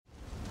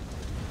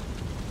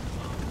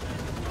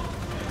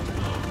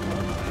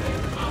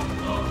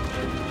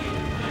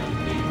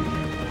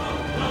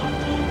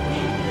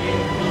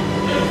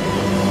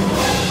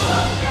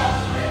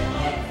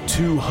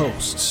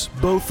hosts,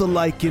 both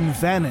alike in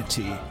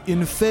vanity,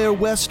 in fair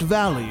West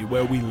Valley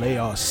where we lay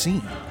our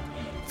scene.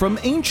 From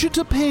ancient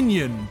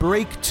opinion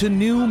break to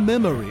new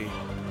memory,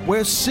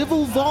 where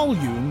civil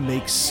volume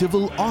makes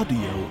civil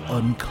audio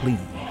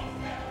unclean.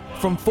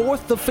 From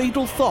forth the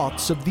fatal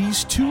thoughts of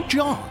these two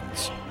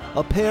Johns,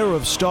 a pair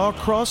of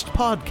star-crossed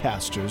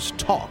podcasters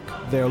talk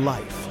their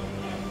life,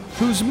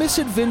 whose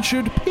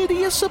misadventured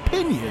piteous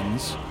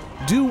opinions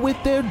do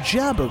with their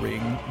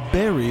jabbering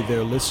bury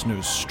their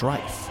listeners'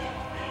 strife.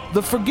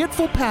 The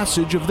forgetful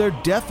passage of their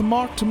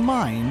death-marked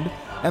mind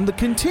and the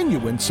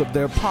continuance of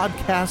their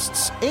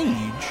podcast's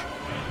age,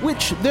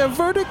 which their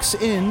verdicts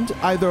end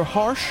either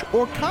harsh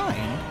or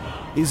kind,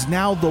 is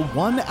now the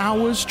 1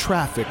 hour's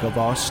traffic of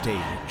our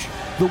stage,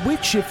 the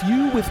which if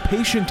you with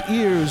patient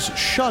ears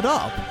shut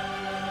up,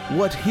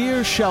 what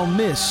here shall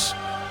miss,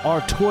 our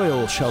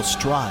toil shall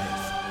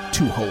strive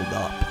to hold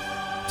up.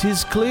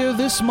 'Tis clear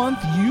this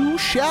month you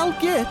shall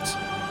get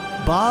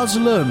Baz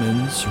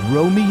Luhrmann's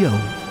Romeo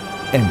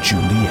and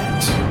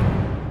Juliet.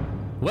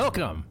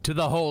 Welcome to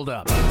the Hold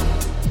Up.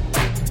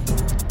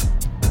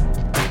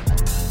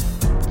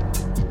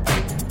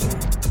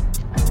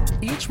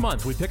 Each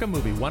month we pick a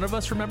movie one of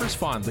us remembers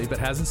fondly but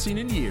hasn't seen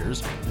in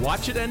years,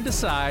 watch it and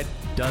decide,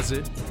 does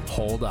it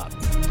hold up?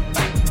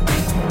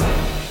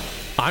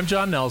 I'm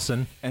John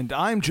Nelson. And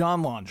I'm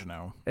John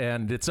Longino.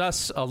 And it's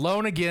us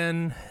alone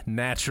again,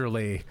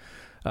 naturally.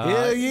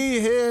 Hear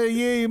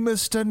ye,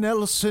 Mr.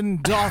 Nelson,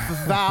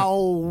 doth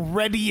thou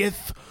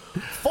readieth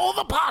for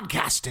the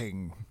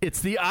podcasting. It's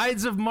the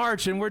Ides of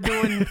March, and we're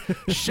doing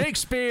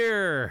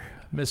Shakespeare,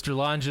 Mr.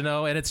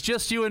 Longino, and it's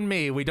just you and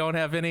me. We don't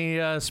have any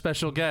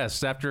special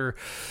guests. After,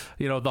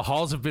 the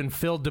halls have been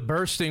filled to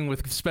bursting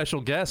with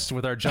special guests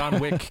with our John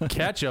Wick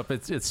catch-up,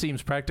 it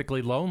seems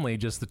practically lonely,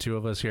 just the two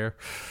of us here.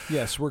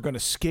 Yes, we're going to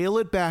scale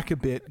it back a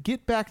bit,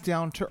 get back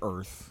down to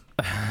earth.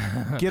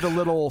 Get a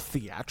little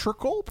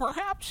theatrical,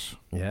 perhaps?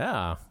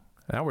 Yeah.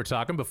 Now we're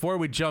talking. Before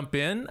we jump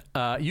in,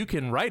 you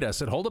can write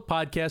us at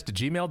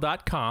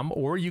holduppodcast@gmail.com,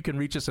 or you can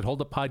reach us at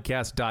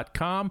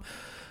holduppodcast.com,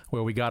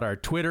 where we got our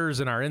Twitters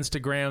and our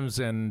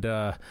Instagrams and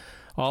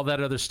all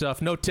that other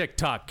stuff. No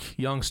TikTok,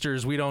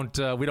 youngsters. We don't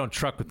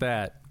truck with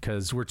that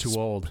because we're too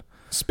old.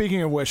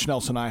 Speaking of which,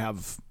 Nelson, I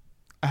have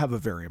a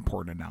very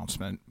important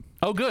announcement.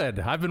 Oh, good.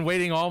 I've been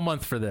waiting all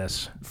month for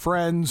this.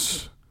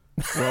 Friends,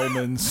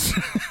 Romans,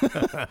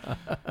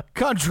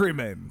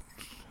 countrymen,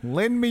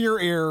 lend me your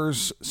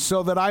ears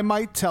so that I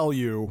might tell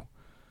you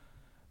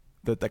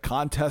that the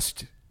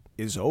contest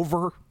is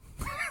over.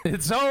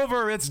 It's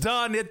over. It's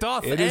done. It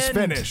doth end. It is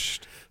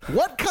finished.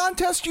 What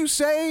contest, you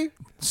say?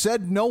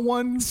 Said no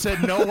one?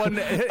 Said no one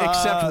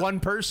except one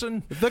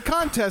person? The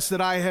contest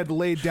that I had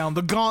laid down,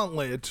 the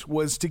gauntlet,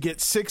 was to get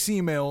 6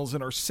 emails,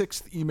 and our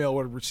 6th email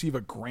would receive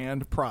a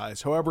grand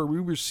prize. However, we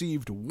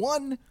received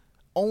one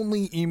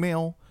only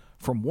email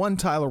from one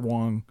Tyler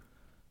Wong.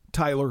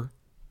 Tyler,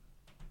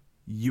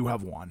 you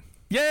have won.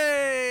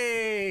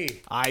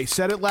 Yay! I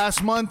said it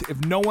last month.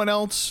 If no one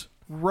else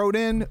wrote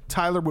in,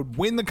 Tyler would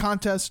win the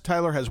contest.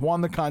 Tyler has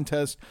won the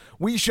contest.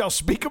 We shall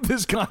speak of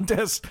this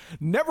contest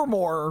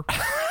nevermore.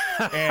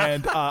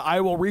 And I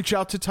will reach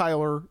out to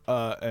Tyler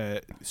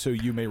so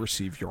you may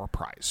receive your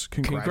prize.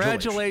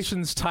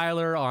 Congratulations,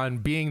 Tyler, on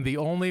being the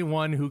only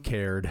one who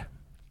cared.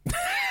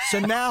 So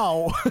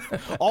now,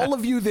 all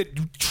of you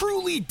that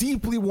truly,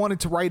 deeply wanted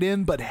to write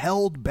in but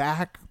held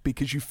back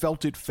because you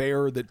felt it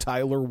fair that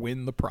Tyler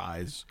win the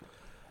prize,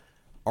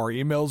 our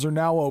emails are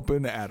now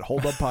open at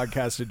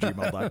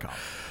holduppodcast@gmail.com.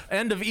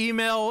 End of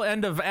email,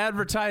 end of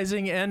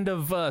advertising, end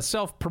of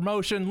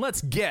self-promotion.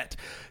 Let's get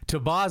to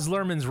Baz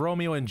Luhrmann's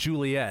Romeo and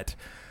Juliet.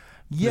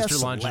 Yes,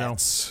 Mr. Longino.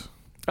 let's.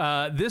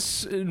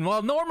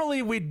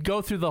 Normally we'd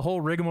go through the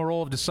whole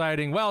rigmarole of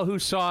deciding, who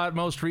saw it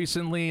most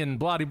recently and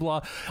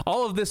blah-de-blah.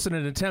 All of this in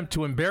an attempt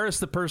to embarrass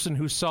the person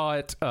who saw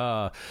it,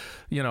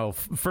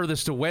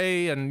 furthest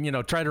away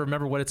and, try to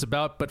remember what it's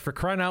about. But for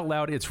crying out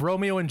loud, it's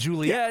Romeo and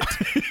Juliet.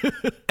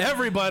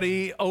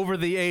 Everybody over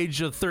the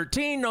age of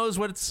 13 knows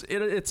what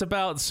it's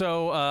about.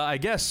 So I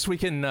guess we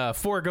can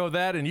forego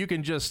that, and you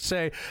can just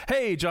say,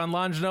 hey, John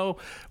Longino,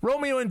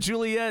 Romeo and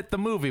Juliet, the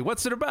movie,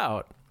 what's it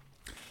about?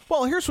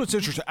 Well, here's what's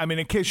interesting. I mean,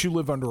 in case you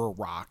live under a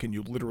rock and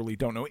you literally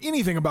don't know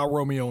anything about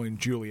Romeo and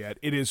Juliet,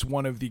 it is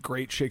one of the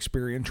great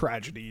Shakespearean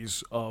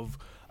tragedies of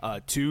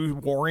two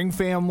warring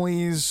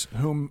families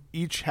whom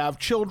each have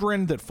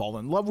children that fall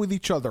in love with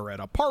each other at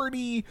a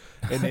party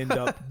and end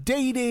up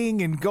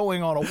dating and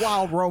going on a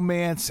wild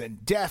romance,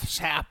 and deaths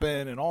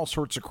happen and all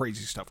sorts of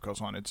crazy stuff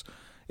goes on.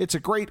 It's a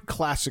great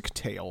classic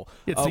tale.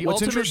 It's the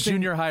ultimate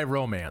junior high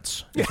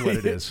romance is what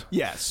it is.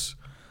 Yes.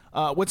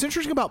 What's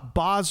interesting about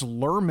Baz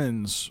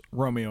Luhrmann's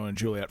Romeo and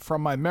Juliet,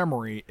 from my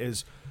memory,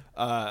 is,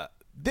 and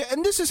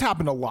this has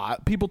happened a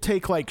lot, people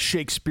take like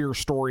Shakespeare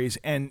stories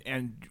and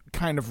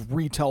kind of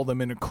retell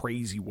them in a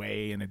crazy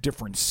way in a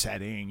different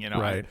setting.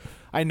 Right.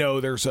 I know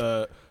there's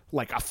a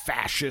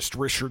fascist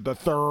Richard III,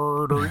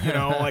 or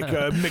like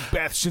a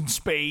Macbeth's in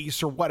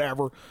space or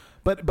whatever.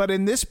 But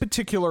in this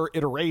particular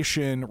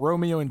iteration,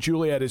 Romeo and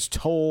Juliet is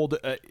told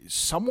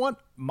somewhat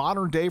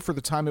modern day for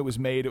the time it was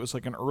made. It was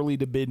like an early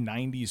to mid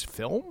 90s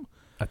film.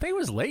 I think it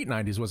was late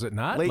 90s, was it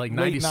not? Like late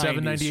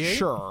 97, 98?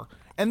 Sure.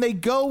 And they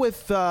go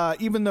with,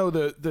 even though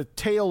the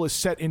tale is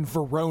set in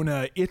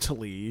Verona,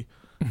 Italy,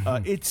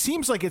 it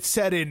seems like it's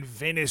set in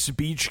Venice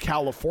Beach,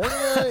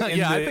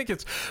 California. I think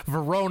it's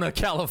Verona,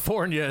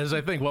 California is,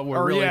 I think, what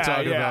we're really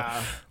talking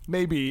about.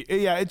 Maybe.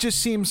 Yeah, it just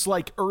seems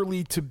like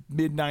early to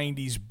mid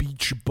 90s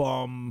beach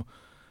bum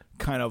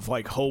kind of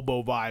like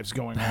hobo vibes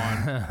going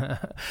on.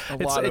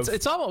 It's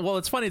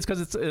funny. It's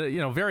because it's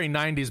very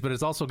 90s, but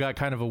it's also got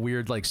kind of a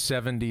weird like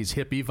 70s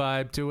hippie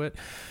vibe to it.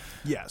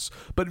 Yes,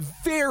 but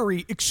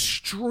very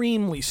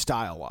extremely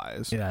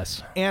stylized.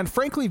 Yes, and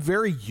frankly,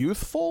 very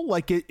youthful.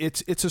 Like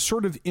it's a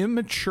sort of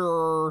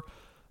immature,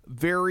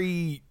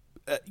 very.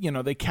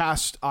 They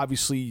cast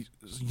obviously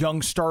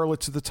young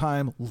starlets at the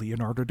time,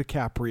 Leonardo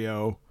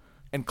DiCaprio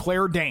and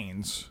Claire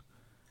Danes,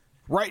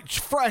 right,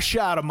 fresh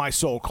out of My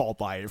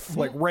So-Called Life,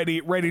 like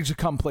ready to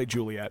come play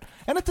Juliet.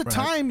 And at the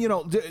time,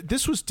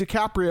 this was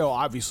DiCaprio,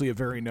 obviously a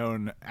very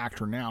known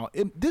actor now.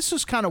 This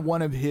is kind of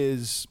one of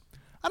his.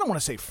 I don't want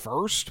to say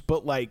first,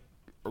 but like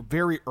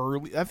very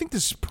early. I think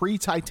this is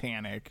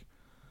pre-Titanic.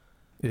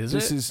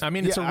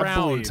 It's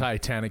around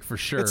Titanic for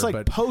sure. It's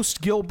like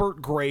post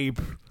Gilbert Grape,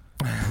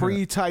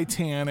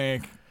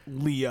 pre-Titanic,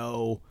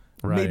 Leo,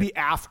 maybe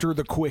after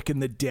The Quick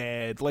and the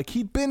Dead. Like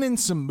he'd been in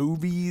some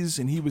movies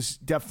and he was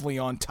definitely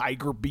on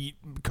Tiger Beat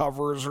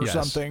covers or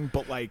something.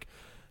 But like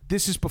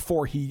this is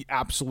before he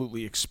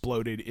absolutely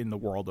exploded in the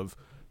world of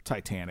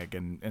Titanic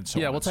and so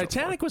on. Yeah, well,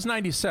 Titanic was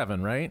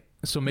 97, right?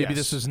 So maybe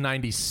this is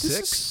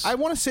 96? I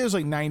want to say it was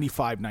like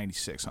 95,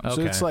 96. Okay.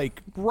 So it's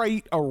like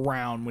right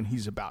around when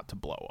he's about to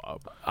blow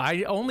up.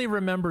 I only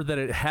remember that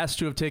it has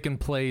to have taken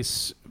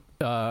place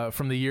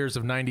from the years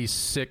of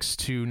 96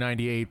 to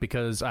 98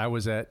 because I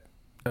was at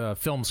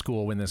film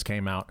school when this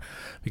came out,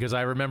 because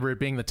I remember it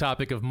being the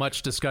topic of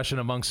much discussion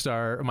amongst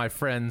my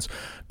friends,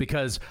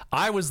 because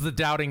I was the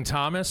doubting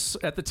Thomas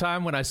at the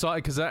time when I saw it,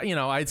 because I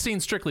had seen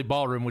Strictly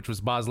Ballroom, which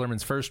was Baz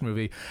Luhrmann's first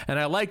movie, and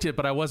I liked it,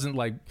 but I wasn't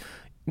like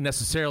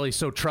necessarily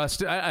so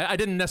I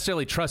didn't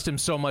necessarily trust him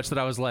so much that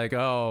I was like,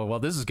 oh well,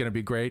 this is going to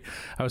be great.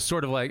 I was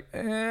sort of like,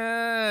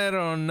 I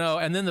don't know.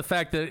 And then the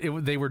fact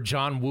that they were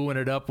John Wooing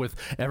it up with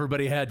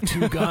everybody had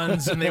two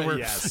guns and they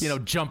were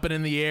jumping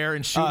in the air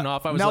and shooting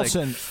off. I was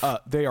Nelson,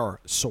 they are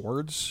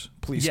swords.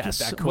 Please get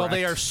that correct. Well,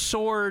 they are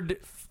sword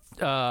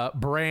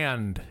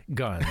brand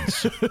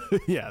guns.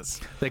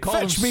 Yes, they call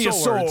Fetch them me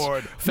swords. A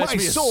sword. Fetch my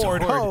me a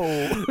sword.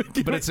 Ho.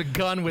 But it's a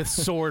gun with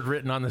sword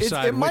written on the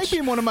side. It might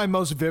be one of my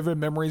most vivid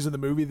memories of the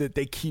movie that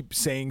they keep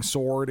saying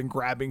sword and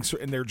grabbing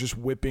and they're just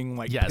whipping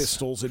like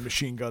pistols and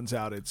machine guns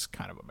out. It's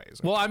kind of amazing.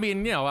 Well, I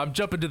mean, I'm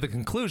jumping to the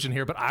conclusion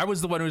here, but I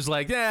was the one who's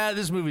like,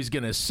 this movie's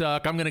gonna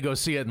suck. I'm gonna go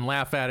see it and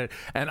laugh at it.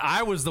 And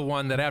I was the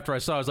one that after I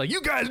saw it, I was like,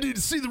 you guys need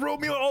to see the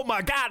Romeo. Oh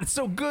my God, it's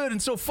so good and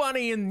so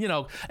funny. And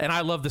and I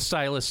love the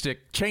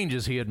stylistic changes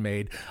he had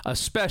made,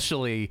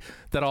 especially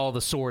that all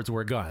the swords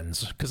were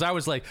guns. Because I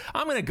was like,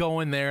 I'm going to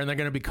go in there and they're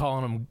going to be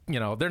calling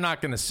them, they're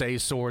not going to say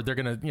sword. They're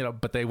going to,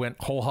 but they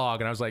went whole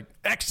hog. And I was like,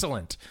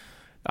 excellent.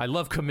 I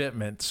love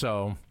commitment.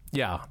 So,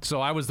 yeah.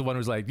 So I was the one who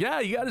was like, yeah,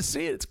 you got to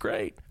see it. It's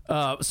great.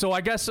 So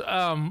I guess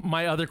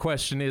my other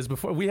question is,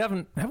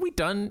 have we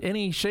done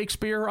any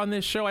Shakespeare on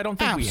this show? I don't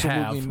think we have.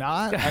 Absolutely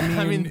not.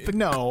 I mean,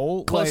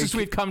 no. Closest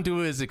we've come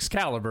to is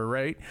Excalibur,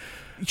 right?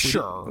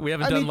 Sure. We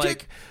haven't done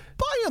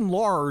by and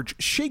large,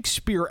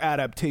 Shakespeare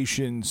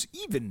adaptations,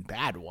 even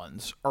bad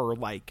ones, are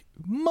like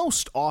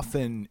most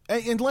often,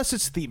 unless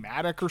it's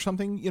thematic or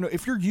something,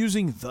 if you're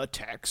using the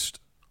text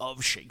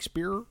of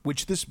Shakespeare,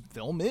 which this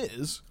film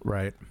is,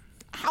 right?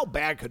 How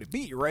bad could it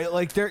be, right?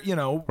 Like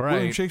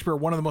William Shakespeare,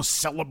 one of the most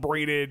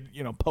celebrated,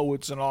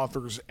 poets and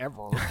authors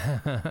ever.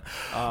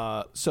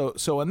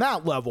 So in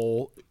that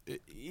level,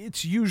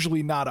 it's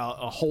usually not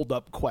a hold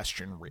up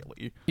question,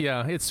 really.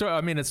 Yeah, it's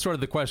sort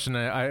of the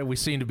question we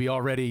seem to be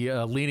already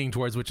leaning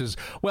towards, which is,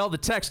 well, the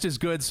text is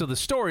good, so the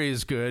story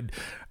is good.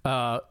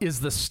 Is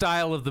the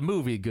style of the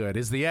movie good?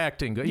 Is the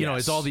acting good?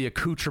 Is all the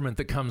accoutrement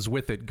that comes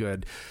with it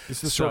good?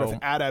 It's the sort of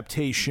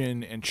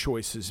adaptation and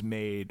choices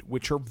made,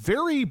 which are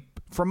very,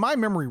 from my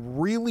memory,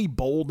 really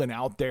bold and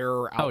out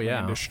there,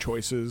 outlandish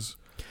choices.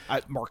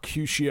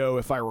 Mercutio,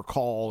 if I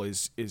recall,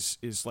 is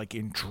like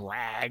in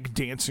drag,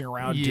 dancing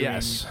around,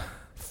 doing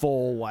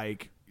full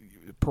like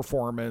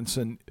performance,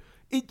 and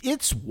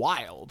it's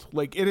wild.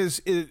 Like it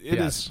is.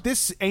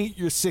 This ain't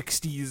your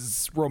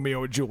 '60s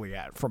Romeo and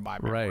Juliet from my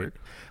memory. Right.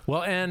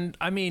 Well, and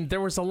I mean,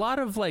 there was a lot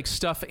of like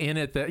stuff in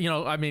it that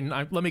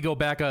let me go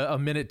back a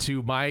minute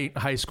to my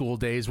high school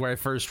days where I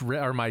first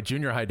or my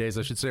junior high days,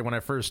 I should say, when I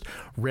first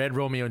read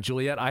Romeo and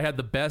Juliet. I had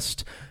the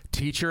best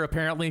teacher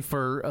apparently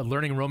for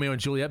learning Romeo and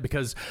Juliet,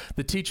 because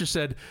the teacher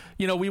said,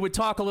 we would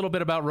talk a little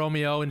bit about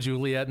Romeo and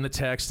Juliet in the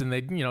text,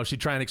 and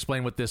she'd try and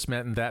explain what this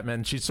meant and that meant.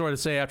 And she'd sort of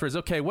say afterwards,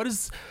 okay, what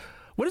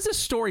what does this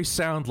story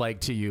sound like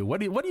to you? What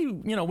do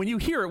you, you know, when you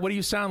hear it, what do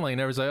you sound like? And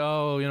everyone's like,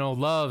 oh, you know,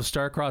 love,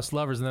 star-crossed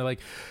lovers. And they're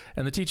like,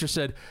 and the teacher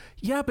said,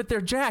 yeah, but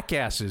they're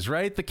jackasses,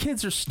 right? The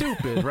kids are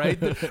stupid, right?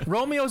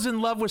 Romeo's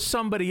in love with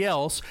somebody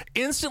else,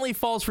 instantly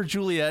falls for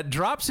Juliet,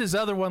 drops his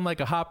other one like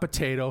a hot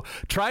potato,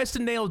 tries to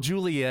nail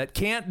Juliet,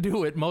 can't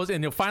do it,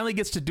 and finally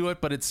gets to do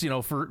it, but it's, you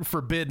know,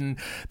 forbidden.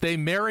 They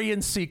marry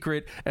in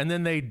secret, and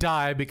then they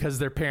die because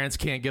their parents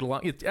can't get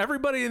along.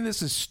 Everybody in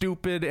this is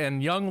stupid,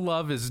 and young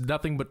love is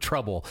nothing but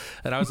trouble.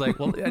 And I was like,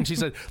 well, and she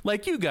said,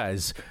 like you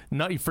guys,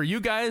 for you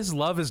guys,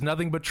 love is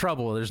nothing but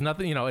trouble. There's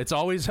nothing, you know, it's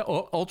always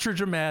ultra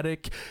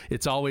dramatic.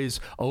 It's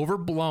always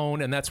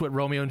overblown, and that's what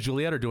Romeo and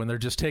Juliet are doing. They're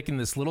just taking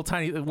this little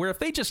tiny, where if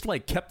they just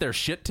like kept their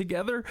shit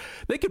together,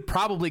 they could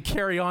probably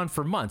carry on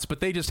for months, but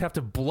they just have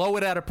to blow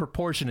it out of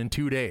proportion in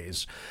 2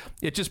 days.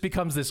 It just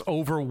becomes this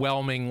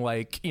overwhelming,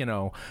 like, you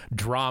know,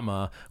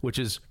 drama, which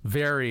is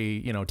very,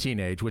 you know,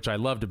 teenage, which I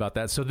loved about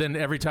that. So then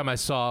every time I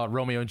saw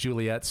Romeo and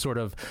Juliet sort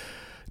of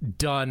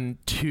done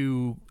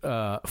too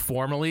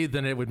formally,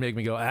 then it would make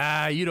me go,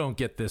 you don't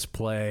get this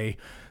play.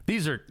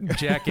 These are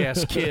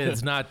jackass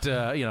kids, not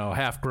you know,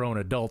 half-grown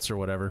adults or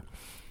whatever.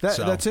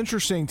 That's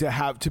interesting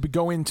to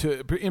go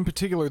into, in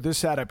particular,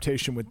 this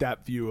adaptation with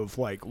that view of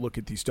like, look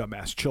at these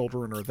dumbass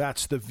children, or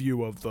that's the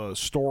view of the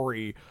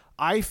story.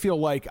 I feel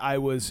like I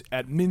was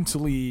at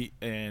mentally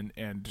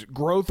and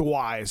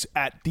growth-wise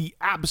at the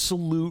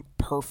absolute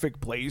perfect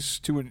place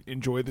to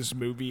enjoy this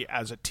movie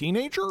as a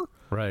teenager.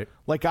 Right.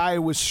 Like, I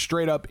was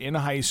straight up in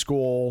high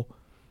school,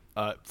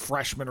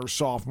 freshman or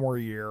sophomore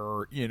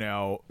year, you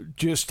know,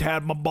 just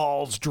had my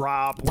balls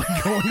drop,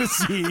 like going to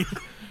see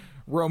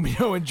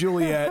Romeo and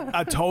Juliet,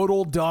 a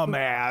total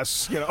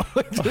dumbass, you know,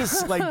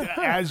 just like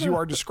as you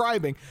are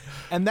describing.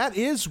 And that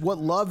is what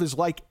love is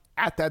like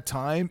at that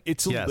time.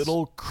 It's a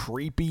little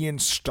creepy and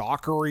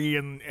stalkery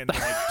and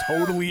like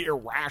totally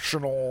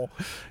irrational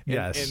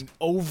and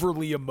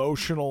overly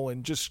emotional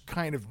and just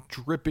kind of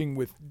dripping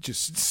with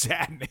just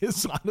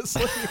sadness,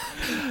 honestly.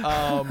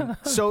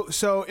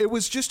 So it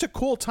was just a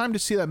cool time to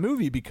see that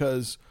movie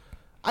because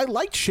I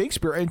liked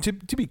Shakespeare. And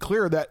to be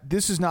clear, that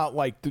this is not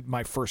like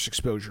my first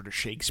exposure to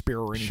Shakespeare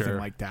or anything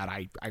like that.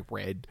 I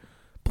read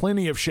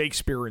plenty of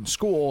Shakespeare in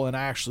school, and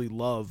I actually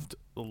loved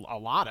a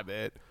lot of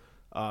it.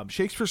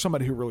 Shakespeare's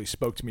somebody who really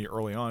spoke to me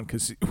early on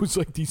because it was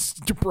like these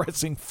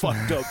depressing,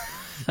 fucked up,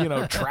 you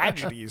know,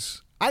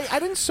 tragedies. I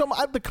didn't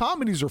the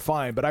comedies are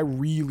fine, but I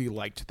really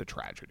liked the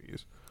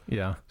tragedies.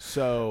 Yeah.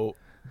 So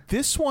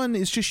this one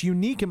is just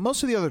unique, and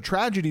most of the other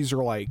tragedies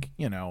are like,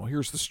 you know,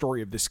 here's the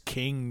story of this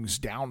king's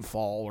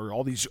downfall or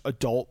all these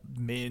adult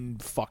men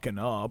fucking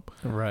up.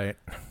 Right.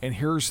 And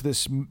here's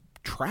this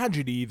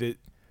tragedy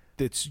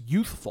that's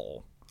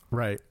youthful.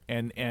 Right.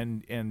 And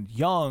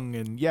young,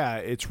 and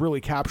it's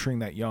really capturing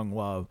that young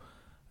love.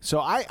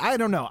 So I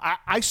don't know.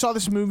 I saw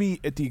this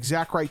movie at the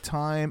exact right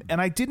time, and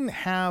I didn't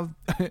have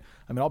I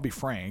mean, I'll be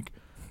frank.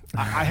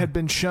 I had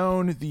been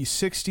shown the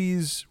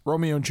 60s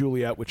Romeo and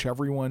Juliet, which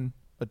everyone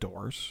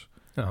adores.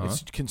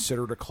 It's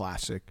considered a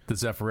classic. The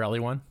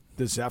Zeffirelli one?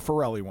 The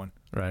Zeffirelli one.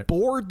 Right.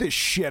 Bored the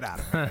shit out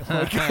of me.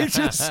 Like,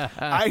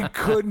 I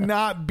could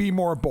not be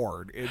more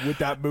bored with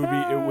that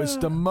movie. It was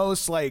the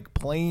most like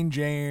plain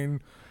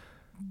Jane,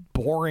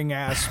 boring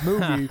ass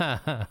movie.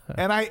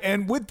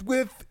 and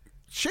with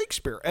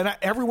Shakespeare, and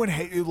everyone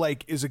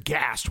is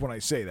aghast when I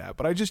say that,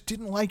 but I just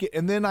didn't like it.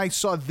 And then I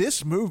saw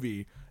this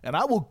movie, and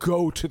I will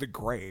go to the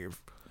grave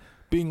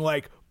being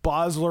like,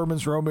 Baz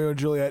Luhrmann's Romeo and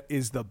Juliet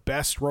is the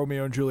best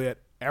Romeo and Juliet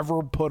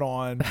ever put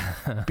on.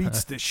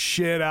 Beats the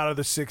shit out of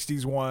the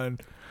 60s one.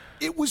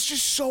 It was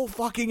just so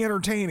fucking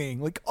entertaining,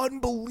 like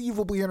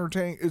unbelievably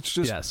entertaining. It's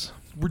just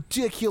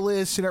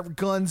ridiculous, and every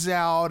guns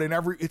out, and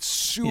it's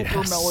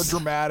super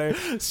melodramatic.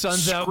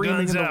 Sun's out,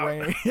 guns out.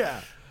 Rain.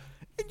 Yeah.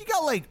 And you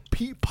got like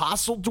Pete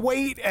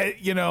Postlethwaite,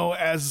 you know,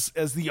 as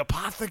the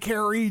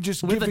apothecary,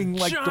 just with giving a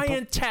like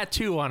giant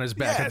tattoo on his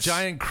back, a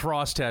giant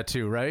cross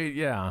tattoo, right?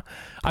 Yeah,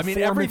 I mean,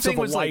 Performance everything of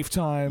a was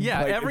lifetime.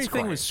 Yeah, like,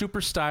 everything was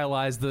super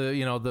stylized.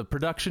 The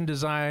production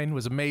design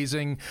was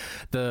amazing.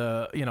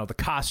 The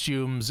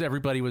costumes,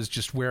 everybody was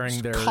just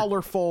wearing their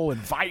colorful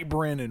and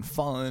vibrant and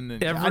fun.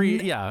 And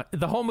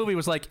the whole movie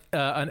was like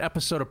an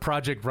episode of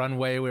Project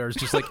Runway, where it's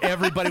just like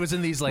everybody was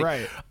in these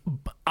like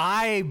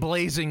eye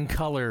blazing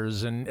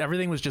colors, and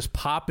everything was just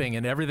popping,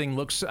 and everything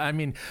looks. I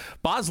mean,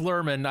 Baz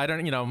Luhrmann. I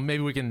don't.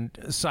 Maybe we can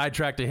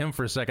sidetrack to him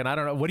for a second. I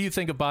don't know. What do you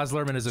think of Baz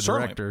Luhrmann as a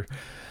director?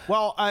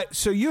 Well,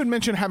 so you had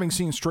mentioned having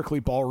seen Strictly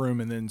Ballroom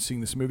and then seeing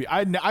this movie.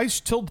 I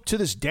still to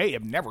this day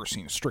have never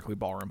seen Strictly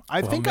Ballroom.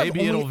 I think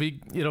maybe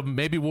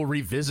maybe we'll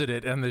revisit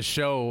it on this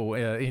show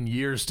in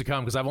years to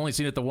come, because I've only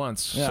seen it the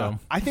once. Yeah. So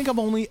I think I've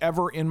only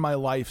ever in my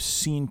life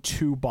seen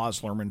 2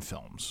 Baz Luhrmann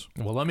films.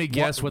 Well, let me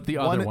guess what the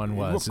other one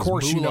was. Of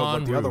course, you know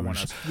what the Rouge. other one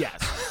is.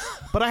 Yes,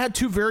 but I had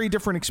 2 very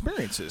different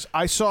experiences.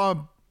 I saw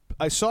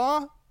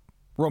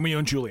Romeo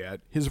and Juliet,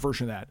 his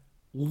version of that.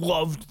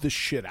 Loved the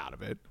shit out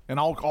of it, and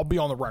I'll be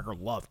on the record.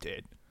 Loved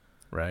it,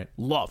 right?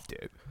 Loved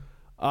it,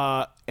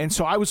 and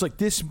so I was like,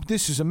 this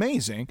is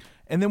amazing.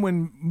 And then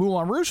when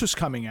Moulin Rouge was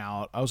coming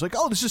out, I was like,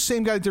 oh, this is the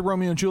same guy that did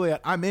Romeo and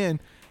Juliet. I'm in.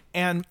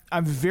 And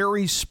I'm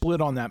very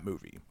split on that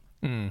movie.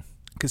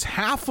 Because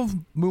half of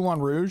Moulin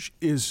Rouge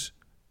is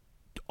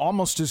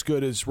almost as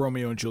good as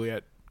Romeo and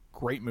Juliet.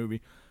 Great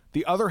movie.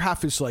 The other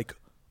half is like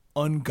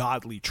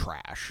ungodly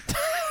trash.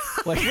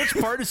 Like, which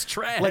part is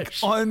trash? Like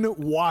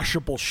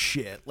unwashable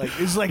shit. Like,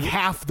 it's like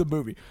half the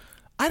movie.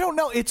 I don't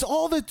know. It's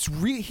all that's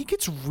he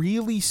gets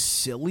really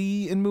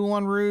silly in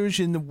Moulin Rouge.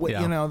 And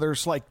you know,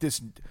 there's like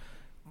this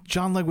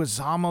John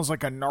Leguizamo's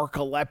like a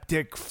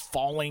narcoleptic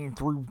falling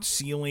through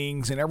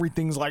ceilings, and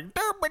everything's like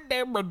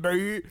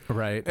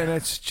right. And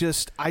it's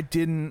just, I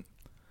didn't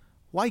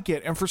like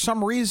it. And for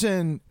some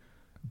reason,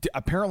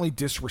 apparently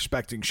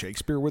disrespecting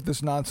Shakespeare with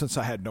this nonsense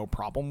I had no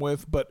problem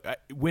with.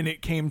 But when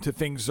it came to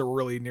things that were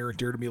really near and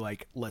dear to me,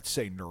 like, let's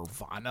say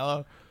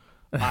Nirvana,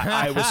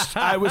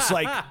 I was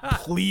like,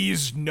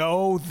 please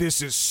no,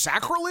 this is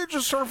sacrilege.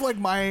 Is sort of like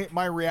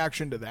my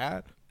reaction to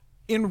that.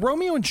 In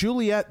Romeo and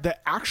Juliet, the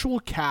actual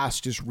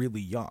cast is really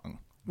young.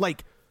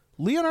 Like,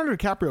 Leonardo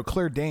DiCaprio,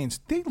 Claire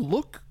Danes, they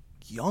look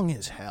young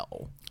as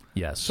hell.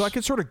 Yes. So I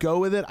could sort of go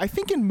with it. I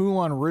think in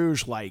Moulin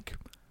Rouge, like,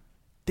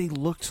 they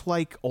looked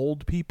like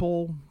old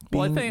people.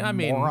 Well,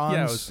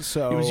 morons.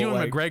 It was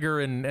Ewan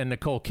McGregor and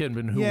Nicole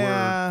Kidman who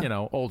were, you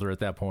know, older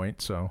at that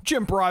point. So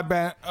Jim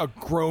Broadbent, a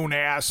grown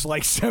ass,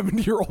 like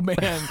 70-year-old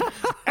man,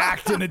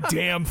 acting a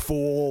damn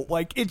fool.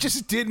 Like, it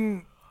just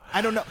didn't.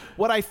 I don't know.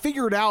 What I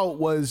figured out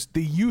was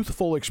the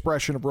youthful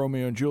expression of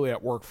Romeo and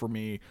Juliet worked for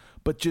me,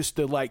 but just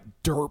the like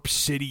derp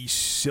city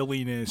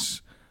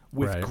silliness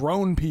with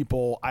grown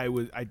people, I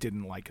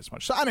didn't like as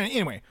much. So I don't know.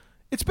 Anyway,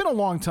 it's been a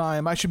long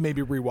time. I should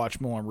maybe rewatch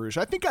Moulin Rouge.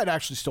 I think I'd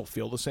actually still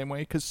feel the same way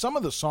because some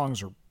of the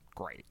songs are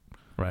great,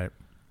 right?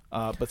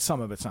 But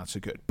some of it's not so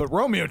good. But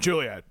Romeo and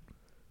Juliet,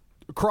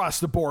 across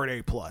the board,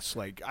 A+.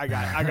 Like, I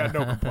got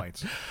no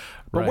complaints.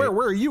 But where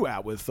are you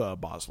at with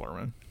Baz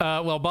Luhrmann?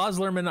 Well, Baz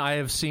Luhrmann, I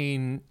have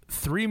seen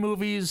 3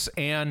 movies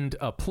and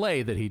a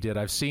play that he did.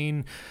 I've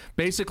seen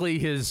basically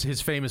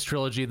his famous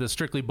trilogy, the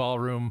Strictly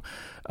Ballroom,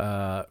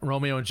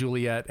 Romeo and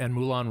Juliet, and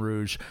Moulin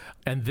Rouge.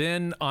 And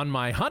then on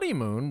my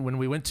honeymoon, when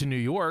we went to New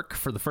York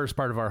for the first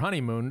part of our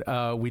honeymoon,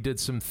 we did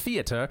some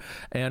theater.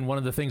 And one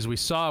of the things we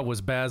saw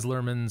was Baz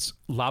Luhrmann's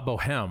La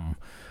Boheme,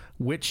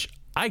 which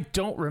I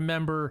don't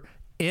remember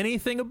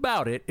anything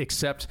about it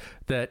except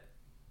that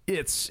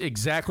it's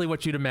exactly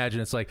what you'd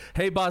imagine. It's like,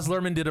 hey, Baz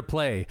Luhrmann did a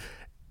play.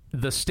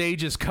 The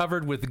stage is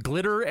covered with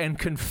glitter and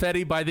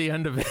confetti by the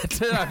end of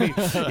it. I mean,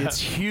 it's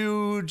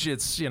huge.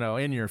 It's, you know,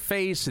 in your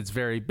face. It's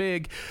very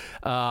big.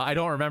 I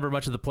don't remember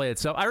much of the play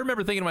itself. I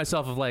remember thinking to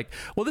myself of like,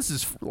 well, this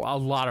is a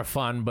lot of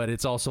fun, but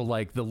it's also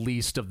like the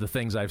least of the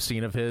things I've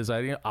seen of his.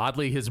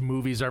 Oddly, his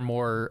movies are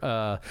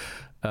more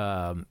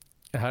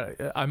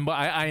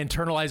I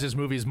internalize his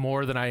movies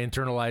more than I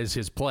internalize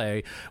his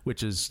play,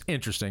 which is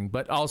interesting.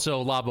 But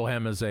also, La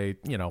Boheme is a,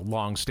 you know,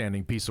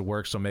 long-standing piece of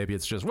work, so maybe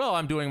it's just, well,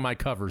 I'm doing my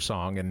cover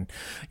song, and,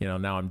 you know,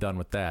 now I'm done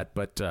with that.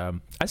 But I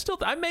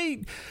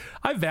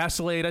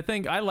vacillate. I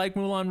think I like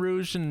Moulin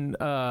Rouge, and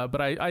but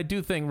I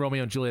do think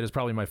Romeo and Juliet is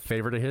probably my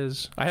favorite of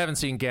his. I haven't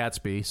seen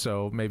Gatsby,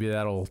 so maybe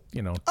that'll,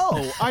 you know.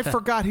 Oh, I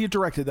forgot he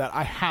directed that.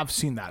 I have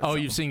seen that. Oh,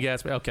 you've seen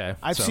Gatsby? Okay.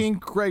 I've seen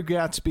Great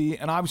Gatsby,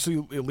 and obviously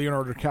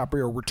Leonardo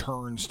DiCaprio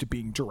returns to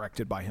being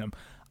directed by him.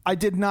 I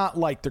did not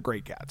like The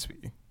Great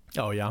Gatsby.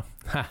 Oh, yeah.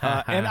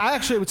 And I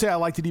actually would say I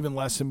liked it even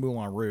less than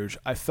Moulin Rouge.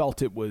 I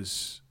felt it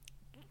was...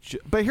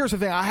 But here's the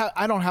thing.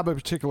 I don't have a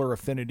particular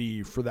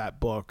affinity for that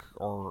book,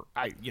 or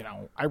I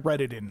read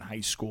it in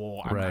high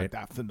school. I'm not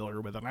that familiar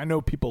with it. I know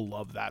people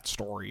love that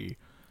story.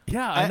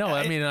 Yeah, I know.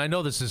 I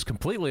know this is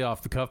completely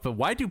off the cuff, but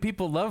why do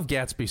people love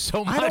Gatsby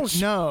so much? I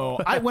don't know.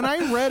 When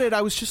I read it,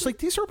 I was just like,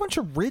 these are a bunch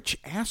of rich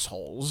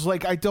assholes.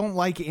 Like, I don't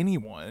like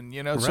anyone,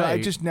 you know? So I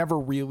just never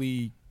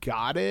really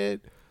got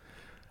it.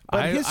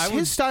 But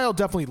his style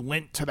definitely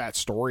lent to that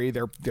story.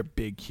 They're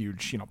big,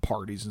 huge, you know,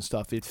 parties and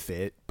stuff. It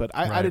fit. But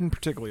I didn't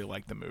particularly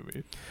like the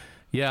movie.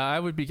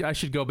 Yeah, I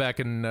should go back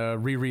and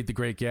reread The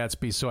Great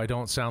Gatsby so I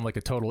don't sound like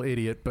a total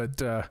idiot.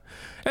 But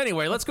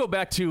anyway, let's go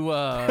back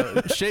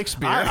to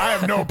Shakespeare. I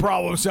have no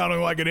problem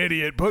sounding like an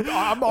idiot, but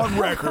I'm on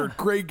record.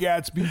 Great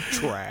Gatsby,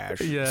 trash.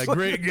 Yeah,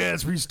 Great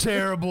Gatsby's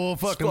terrible.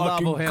 Fucking La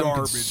Boheme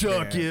can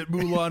suck it.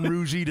 Moulin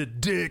Rouge, eat a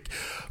dick.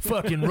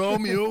 Fucking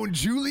Romeo and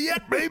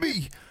Juliet,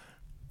 baby.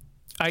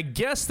 I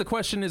guess the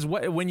question is,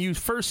 what, when you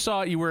first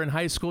saw it, you were in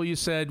high school, you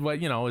said, well,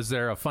 you know, is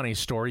there a funny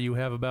story you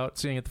have about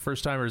seeing it the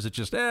first time, or is it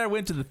just, I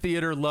went to the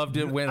theater, loved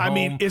it, went home? I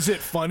mean, is it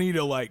funny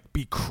to, like,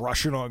 be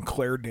crushing on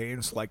Claire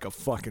Danes like a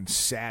fucking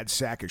sad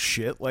sack of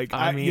shit? Like,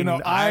 I mean,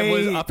 I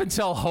was, up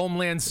until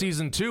Homeland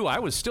Season 2, I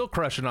was still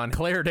crushing on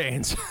Claire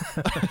Danes.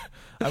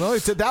 I know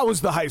that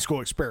was the high school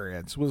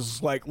experience,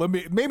 was like,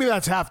 maybe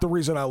that's half the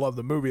reason I love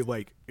the movie,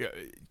 like,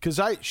 because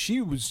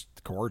she was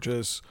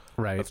gorgeous.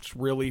 Right. It's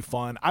really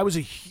fun. I was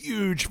a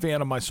huge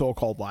fan of My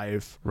So-Called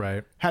Life.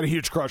 Right. Had a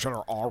huge crush on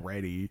her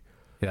already.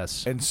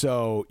 Yes. And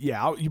so,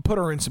 yeah, you put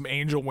her in some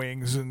angel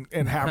wings and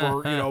have her,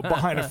 you know,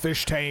 behind a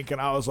fish tank,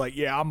 and I was like,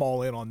 yeah, I'm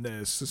all in on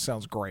this. This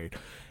sounds great.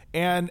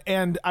 And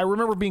I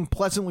remember being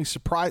pleasantly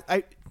surprised.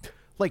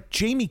 like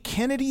Jamie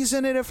Kennedy's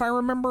in it, if I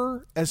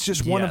remember, as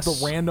just one of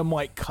the random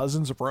like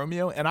cousins of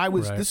Romeo. And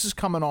this is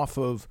coming off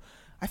of,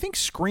 I think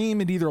Scream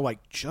had either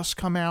like just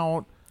come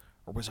out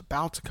or was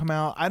about to come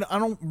out. I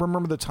don't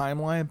remember the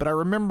timeline, but I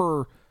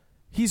remember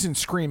he's in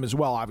Scream as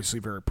well, obviously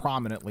very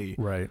prominently.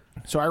 Right.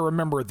 So I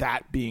remember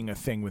that being a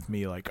thing with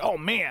me, like, oh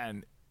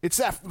man, it's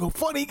that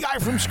funny guy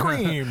from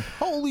Scream.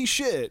 Holy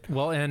shit.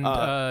 Well, and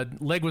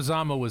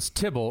Leguizamo was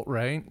Tybalt,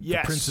 right?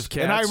 Yes. The Prince of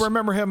Cats. And I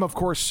remember him, of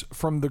course,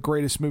 from the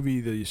greatest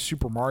movie, the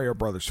Super Mario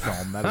Brothers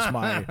film. That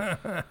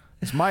is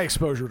it's my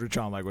exposure to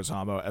John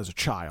Leguizamo as a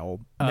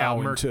child. Now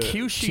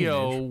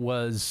Mercutio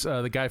was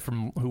the guy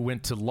who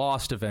went to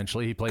Lost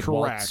eventually. He played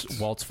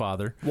Walt's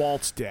father.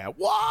 Walt's dad.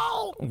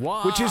 Walt!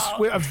 Which is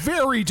a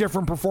very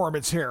different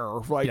performance here.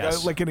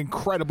 Like an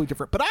incredibly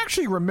different. But I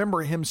actually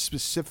remember him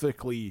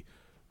specifically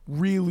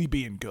really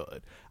being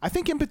good. I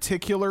think in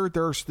particular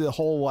there's the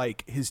whole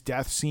like his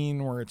death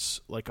scene where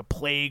it's like a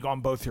plague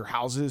on both your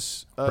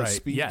houses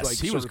speech. Yes, like,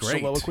 he was great.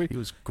 Soliloquy. He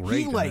was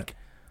great.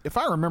 If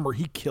I remember,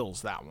 he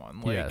kills that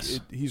one. Like, yes.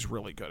 He's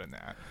really good in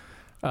that.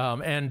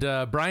 And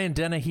Brian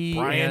Dennehy.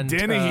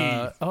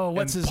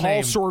 What's his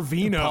name? Paul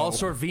Sorvino. Paul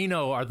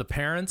Sorvino are the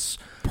parents.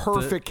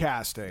 Perfect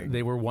casting.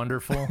 They were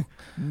wonderful.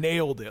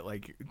 Nailed it.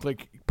 Like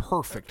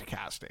perfect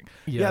casting.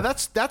 Yeah,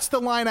 that's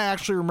the line I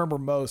actually remember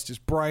most is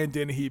Brian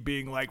Dennehy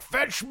being like,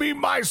 "Fetch me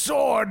my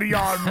sword,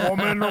 yon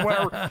woman," or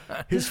whatever.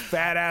 His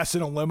fat ass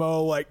in a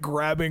limo, like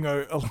grabbing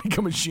a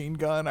machine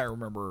gun. I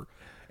remember.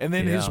 And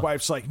then his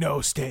wife's like,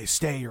 "No,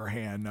 stay your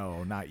hand.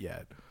 No, not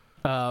yet."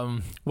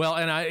 Well,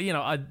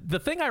 and the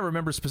thing I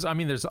remember,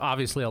 there's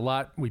obviously a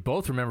lot we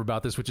both remember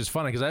about this, which is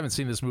funny because I haven't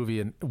seen this movie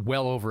in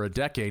well over a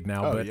decade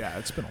now. Oh, yeah,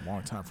 it's been a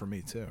long time for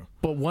me too.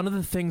 But one of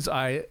the things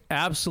I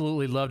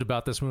absolutely loved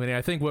about this movie, and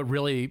I think what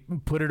really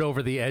put it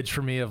over the edge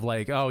for me of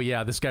like, oh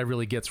yeah, this guy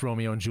really gets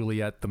Romeo and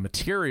Juliet, the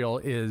material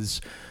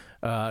is,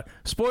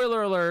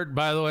 spoiler alert,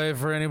 by the way,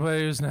 for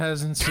anybody who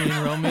hasn't seen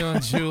Romeo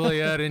and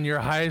Juliet in your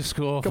high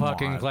school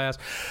class.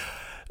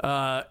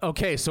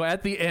 Okay, so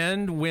at the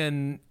end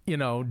when,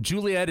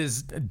 Juliet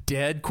is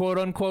dead, quote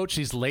unquote,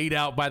 she's laid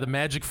out by the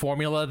magic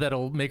formula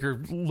that'll make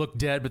her look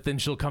dead, but then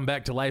she'll come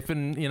back to life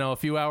in, a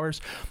few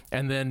hours.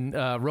 And then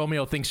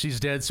Romeo thinks she's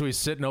dead, so he's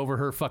sitting over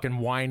her fucking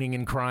whining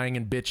and crying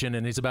and bitching,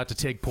 and he's about to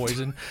take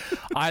poison.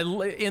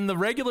 In the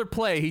regular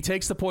play, he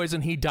takes the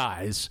poison, he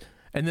dies.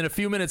 And then a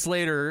few minutes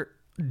later,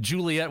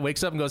 Juliet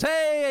wakes up and goes,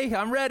 "Hey,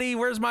 I'm ready.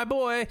 Where's my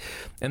boy?"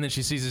 And then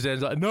she sees his dead and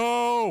is like,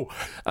 "No."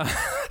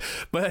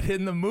 But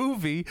in the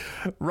movie,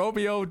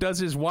 Romeo does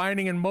his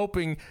whining and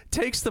moping,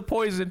 takes the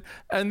poison,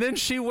 and then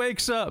she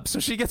wakes up. So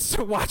she gets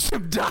to watch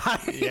him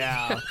die.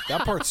 Yeah,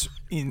 that part's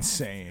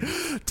insane.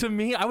 To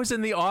me, I was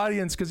in the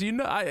audience because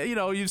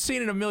you've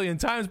seen it a million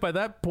times by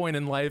that point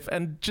in life,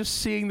 and just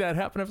seeing that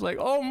happen, I was like,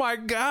 "Oh my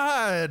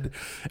God!"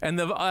 And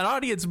an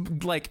audience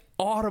like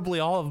audibly,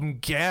 all of them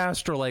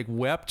gasped or like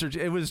wept.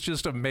 It was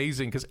just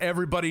amazing because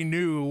everybody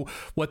knew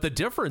what the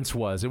difference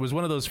was. It was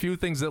one of those few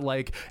things that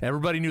like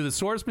everybody knew the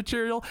source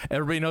material,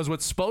 everybody knows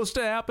what's supposed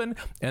to happen,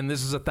 and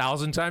this is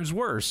 1,000 times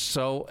worse.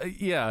 So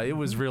yeah, it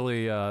was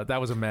really that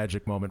was a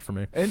magic moment for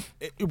me. And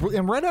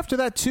right after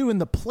that too, in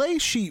the play,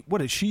 she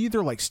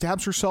either like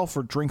stabs herself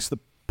or drinks the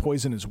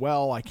poison as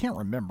well. I can't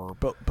remember,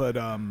 but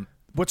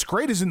what's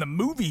great is in the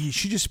movie,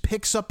 she just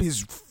picks up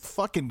his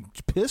fucking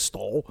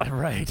pistol,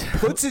 right?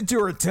 Puts it to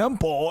her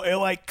temple, it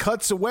like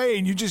cuts away,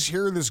 and you just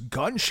hear this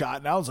gunshot.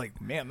 And I was like,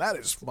 man, that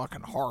is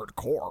fucking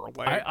hardcore.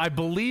 Like, I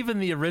believe in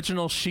the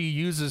original, she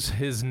uses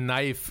his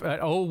knife,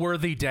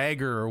 worthy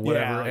dagger or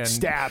whatever, and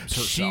stabs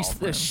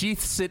herself.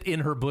 Sheaths it in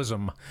her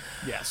bosom.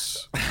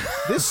 Yes.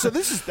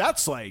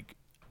 That's like,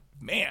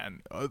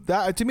 man,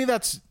 that to me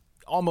that's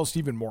almost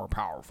even more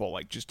powerful.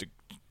 Like just to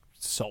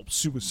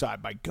self-suicide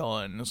by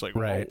gun. It's like,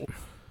 right.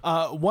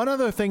 One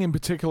other thing in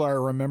particular I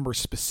remember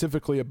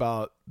specifically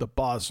about the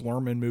Baz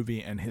Luhrmann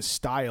movie and his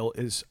style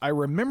is I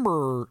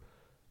remember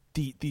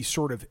the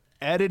sort of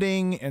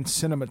editing and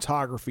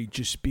cinematography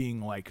just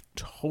being like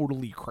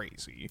totally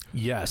crazy.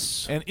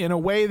 Yes. And in a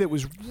way that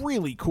was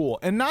really cool.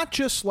 And not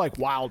just like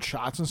wild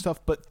shots and stuff,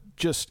 but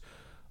just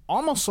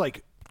almost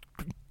like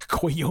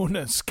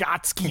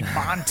Koyaanisqatsi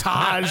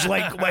montage,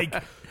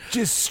 like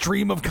just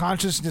stream of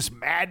consciousness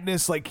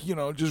madness, like,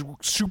 just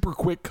super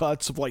quick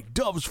cuts of like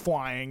doves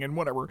flying and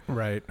whatever.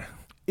 Right.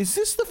 Is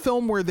this the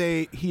film where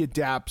he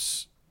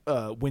adapts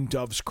When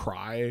Doves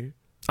Cry?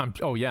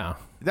 Oh yeah,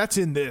 that's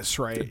in this,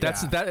 right?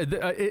 Isn't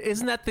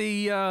that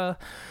the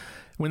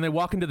when they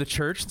walk into the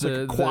church,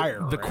 the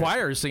choir, the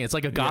choir sing. It's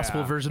like a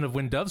gospel version of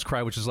When Doves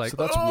Cry, which is like, so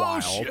that's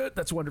wild. Shit,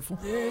 that's wonderful.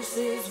 This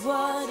is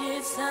what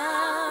it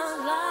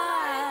sounds like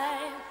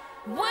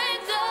when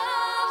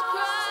doves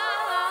cry.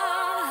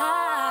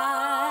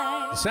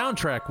 The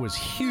soundtrack was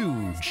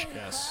huge.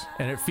 Yes.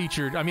 And it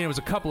featured, it was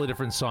a couple of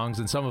different songs,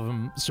 and some of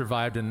them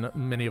survived and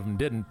many of them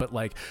didn't. But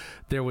like,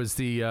 there was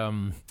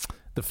the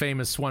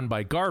famous one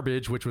by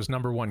Garbage, which was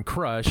 #1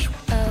 Crush.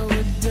 I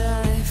would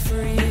die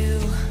for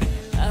you.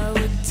 I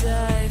would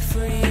die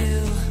for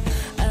you.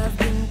 I've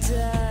been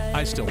dying.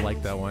 I still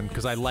like that one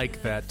because I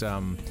like that.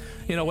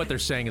 What they're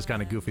saying is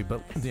kind of goofy,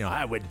 but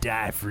I would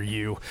die for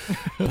you.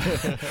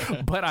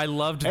 But I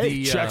loved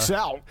checks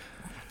out.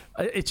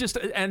 It's just,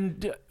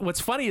 and what's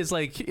funny is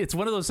like it's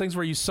one of those things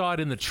where you saw it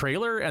in the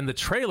trailer, and the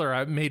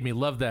trailer made me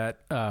love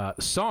that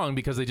song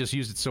because they just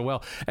used it so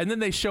well. And then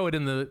they show it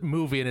in the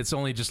movie, and it's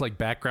only just like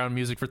background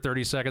music for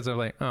 30 seconds. I'm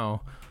like,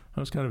 oh, I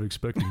was kind of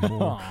expecting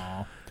more.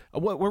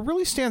 What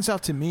really stands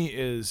out to me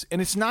is,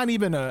 and it's not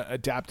even a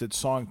adapted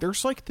song.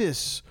 There's like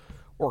this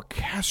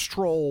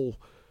orchestral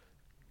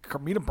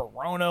Carmina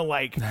Burana,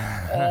 like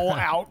all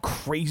out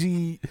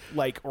crazy,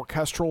 like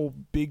orchestral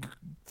big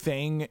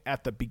thing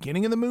at the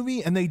beginning of the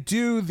movie, and they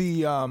do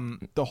the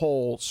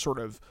whole sort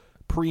of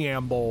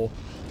preamble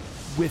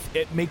with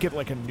it, make it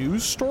like a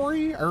news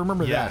story. I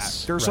remember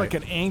that. There's like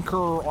an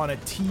anchor on a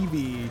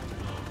TV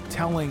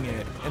telling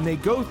it, and they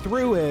go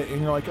through it, and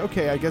you're like,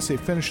 okay, I guess they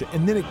finished it,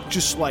 and then it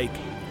just like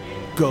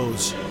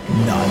goes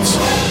nuts.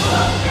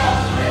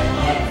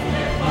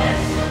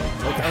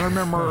 Like I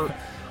remember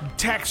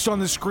text on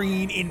the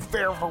screen in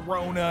Fair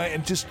Verona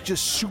and just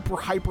super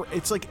hyper.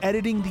 It's like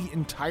editing the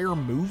entire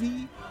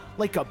movie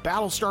like a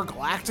Battlestar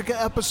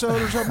Galactica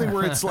episode or something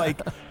where it's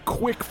like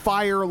quick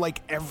fire,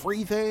 like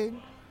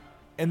everything,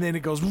 and then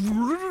it goes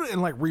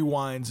and like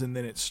rewinds and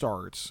then it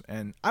starts.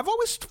 And I've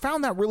always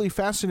found that really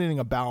fascinating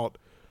about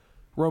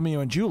Romeo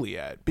and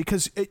Juliet,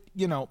 because a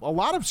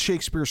lot of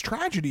Shakespeare's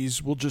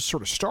tragedies will just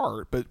sort of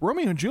start, but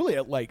Romeo and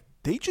Juliet, like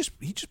he just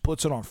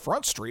puts it on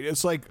Front Street.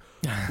 It's like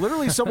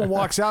literally someone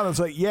walks out and it's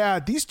like, yeah,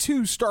 these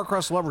two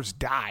star-crossed lovers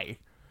die.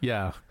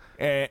 Yeah.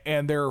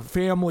 And their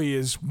family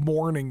is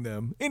mourning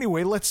them.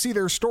 Anyway, let's see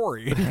their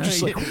story.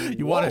 Just like,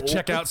 you want to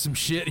check out some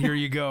shit? Here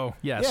you go.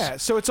 Yes. Yeah.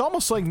 So it's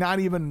almost like not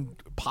even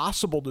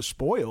possible to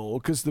spoil,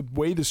 because the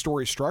way the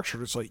story's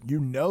structured, it's like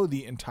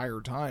the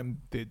entire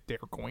time that they're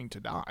going to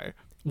die.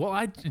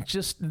 Well,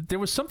 there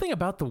was something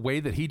about the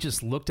way that he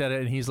just looked at it,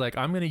 and he's like,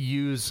 I'm going to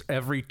use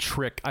every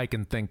trick I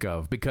can think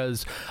of,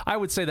 because I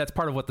would say that's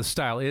part of what the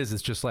style is.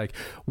 It's just like,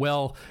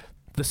 well,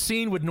 the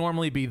scene would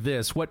normally be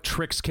this. What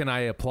tricks can I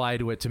apply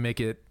to it to make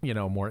it,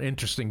 more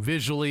interesting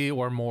visually,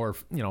 or more,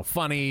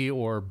 funny,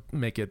 or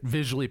make it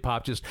visually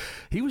pop?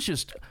 He was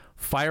just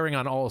firing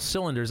on all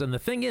cylinders. And the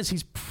thing is,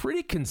 he's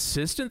pretty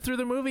consistent through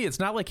the movie. It's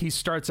not like he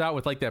starts out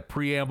with like that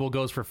preamble,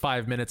 goes for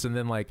 5 minutes, and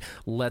then like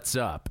lets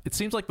up. It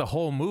seems like the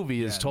whole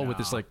movie is told with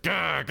this like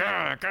gah,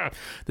 gah, gah,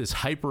 this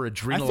hyper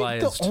adrenalized. I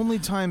think the only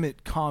time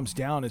it calms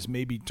down is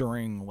maybe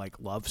during like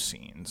love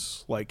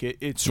scenes. Like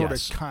it sort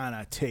of kind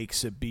of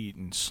takes a beat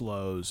and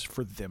slows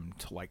for them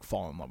to like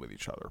fall in love with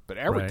each other. But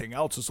everything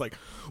else is like,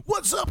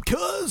 what's up,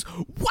 cuz?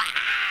 Why?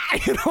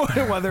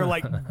 While they're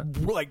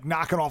like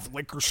knocking off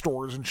liquor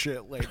stores and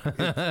shit. Like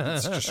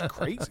it's just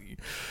crazy.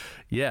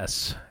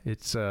 Yes,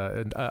 it's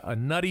a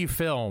nutty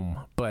film,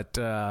 but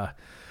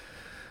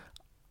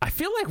I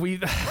feel like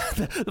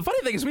the funny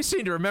thing is we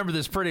seem to remember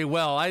this pretty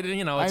well. I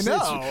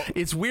know.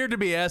 It's weird to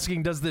be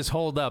asking, does this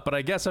hold up? But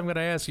I guess I'm going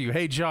to ask you,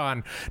 hey,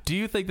 John, do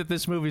you think that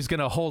this movie is going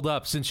to hold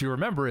up since you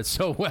remember it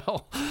so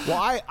well?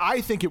 Well,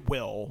 I think it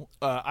will.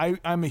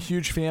 I'm a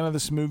huge fan of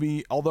this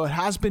movie, although it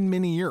has been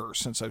many years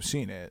since I've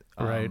seen it.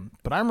 Right.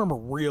 But I remember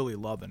really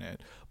loving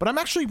it. But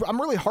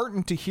I'm really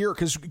heartened to hear,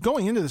 because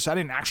going into this, I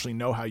didn't actually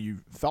know how you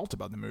felt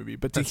about the movie,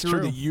 but to hear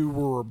that you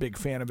were a big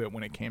fan of it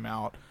when it came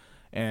out.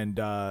 And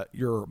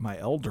you're my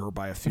elder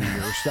by a few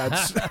years.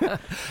 That's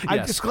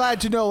I'm just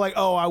glad to know, like,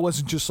 oh, I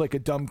wasn't just like a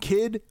dumb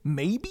kid.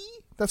 Maybe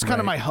that's kind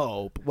of my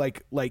hope.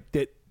 Like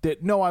that.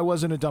 No, I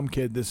wasn't a dumb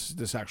kid.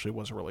 This actually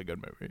was a really good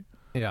movie.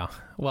 Yeah.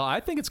 Well, I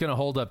think it's going to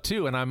hold up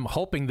too, and I'm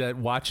hoping that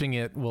watching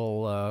it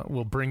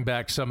will bring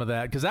back some of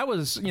that, because that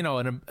was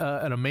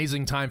an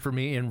amazing time for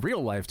me in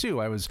real life too.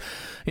 I was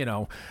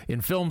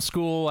in film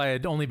school. I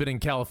had only been in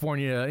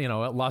California,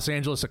 at Los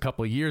Angeles a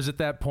couple of years at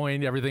that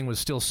point. Everything was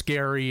still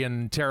scary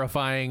and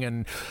terrifying,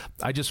 and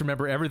I just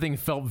remember everything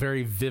felt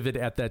very vivid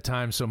at that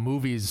time. So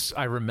movies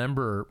I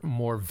remember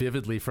more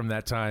vividly from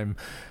that time,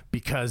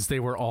 because they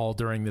were all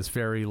during this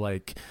very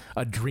like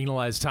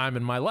adrenalized time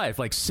in my life.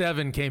 Like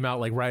Seven came out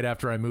like right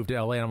after I moved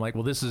to LA, and I'm like,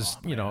 well, this is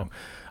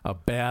a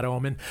bad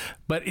omen.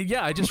 But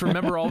yeah, I just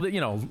remember all the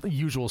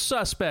Usual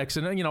Suspects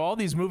and all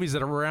these movies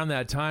that are around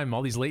that time,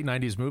 all these late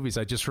 90s movies.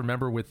 I just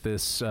remember with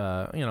this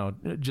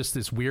just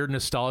this weird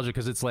nostalgia,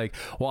 because it's like,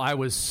 well, I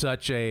was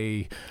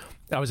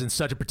in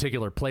such a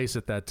particular place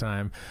at that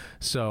time.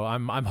 So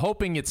I'm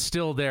hoping it's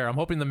still there. I'm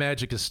hoping the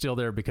magic is still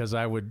there, because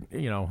I would,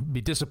 be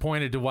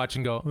disappointed to watch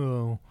and go,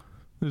 oh,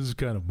 this is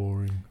kind of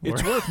boring.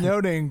 It's worth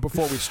noting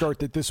before we start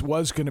that this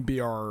was going to be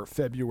our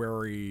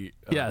February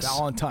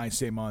Valentine's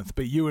Day month,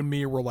 but you and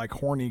me were like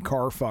horny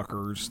car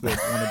fuckers that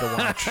wanted to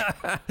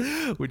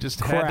watch we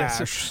just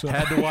Crash.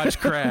 had to watch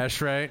Crash,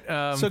 right?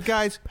 So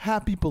guys,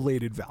 happy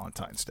belated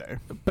Valentine's Day.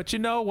 But you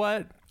know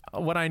what?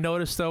 What I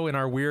noticed, though, in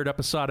our weird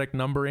episodic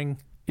numbering,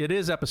 it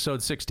is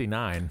episode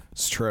 69.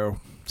 It's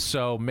true.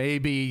 So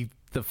maybe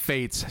the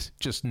fates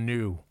just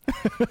knew.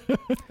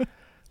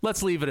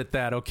 Let's leave it at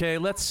that, okay?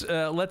 Let's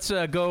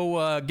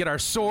go get our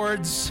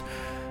swords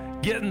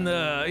getting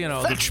the,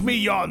 Fetch me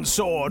yon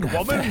sword,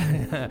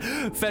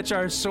 woman. fetch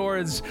our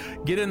swords,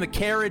 get in the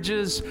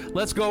carriages.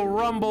 Let's go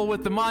rumble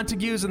with the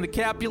Montagues and the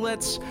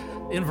Capulets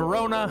in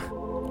Verona.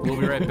 We'll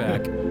be right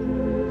back.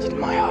 Did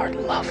my heart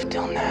love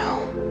till now?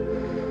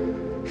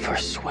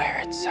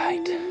 Forswear its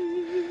sight,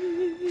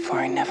 for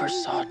I never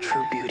saw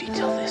true beauty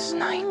till this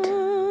night.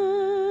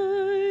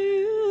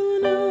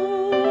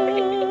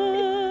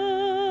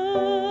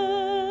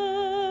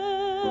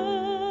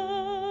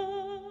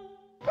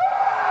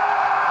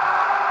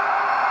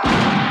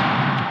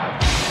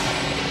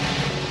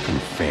 From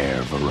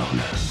fair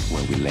Verona,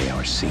 where we lay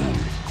our scene,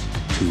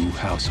 two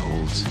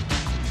households,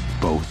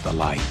 both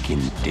alike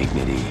in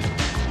dignity.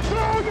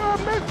 Throw your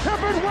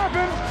mistempered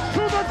weapons to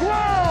the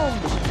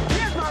ground!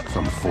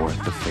 From forth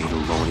the fatal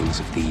loins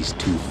of these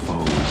two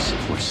foes,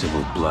 where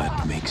civil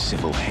blood makes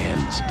civil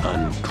hands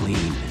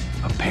unclean,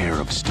 a pair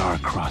of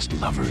star-crossed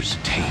lovers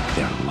take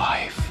their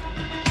life.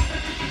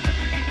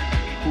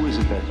 Who is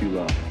it that you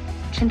love?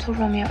 Gentle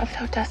Romeo, if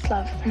thou dost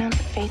love, renounce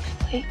it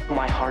faithfully.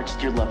 My heart's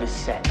dear love is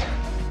set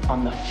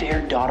on the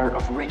fair daughter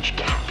of rich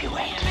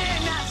Capulet.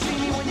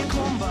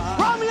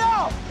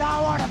 Romeo!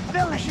 Thou art a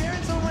villain!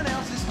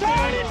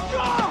 Stand and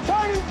draw!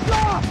 Stand and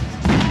draw!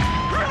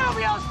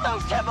 Romeo slew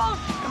Tybalt!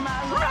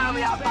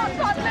 Romeo must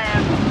not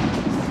live!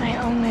 My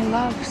only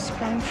love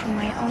sprang from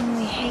my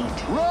only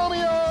hate.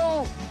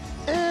 Romeo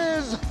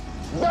is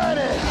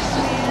banished!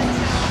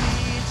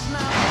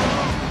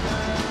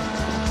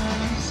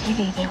 See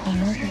thee, they will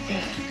murder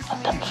thee.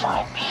 Let them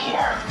find me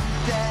here.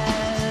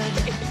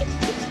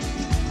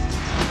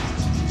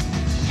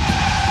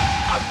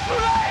 I'm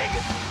plague!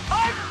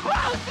 I'm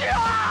bound to your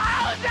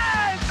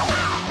houses!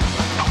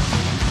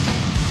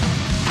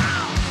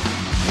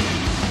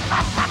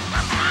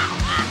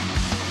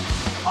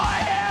 I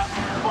am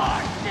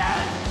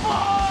fortune!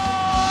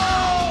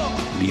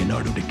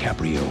 Leonardo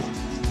DiCaprio,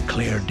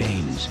 Claire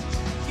Danes,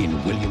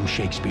 in William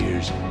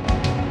Shakespeare's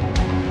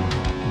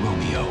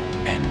Romeo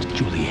and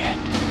Juliet.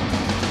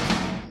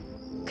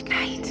 Good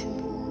night.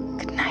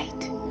 Good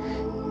night.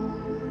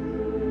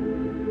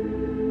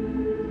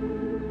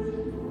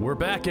 We're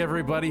back,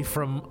 everybody,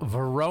 from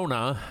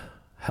Verona.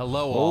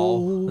 Hello,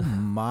 all. Oh,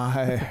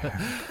 my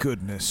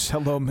goodness.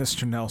 Hello,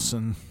 Mr.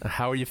 Nelson.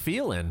 How are you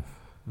feeling,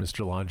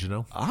 Mr.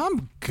 Longino?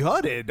 I'm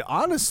gutted,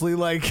 honestly.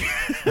 Like,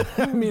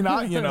 I mean,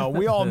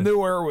 we all knew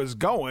where it was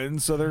going,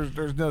 so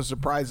there's no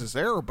surprises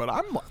there. But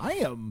I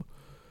am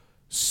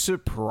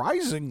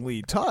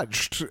surprisingly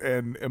touched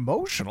and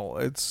emotional.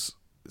 It's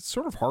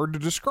sort of hard to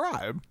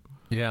describe.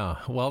 Yeah,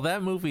 well,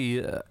 that movie,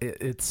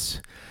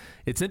 it's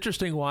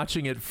interesting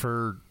watching it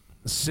for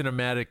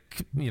cinematic,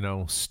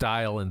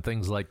 style and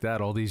things like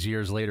that all these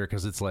years later,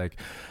 because it's like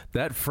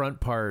that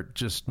front part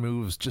just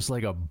moves just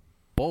like a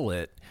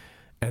bullet,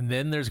 and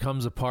then there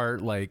comes a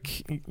part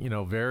like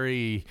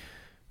very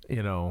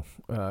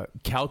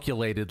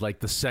calculated, like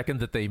the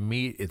second that they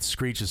meet it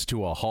screeches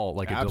to a halt,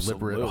 like a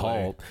deliberate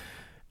halt.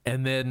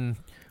 And then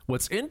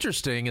what's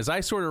interesting is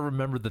I sort of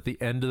remember that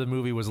the end of the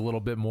movie was a little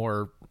bit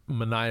more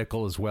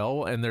maniacal as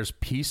well, and there's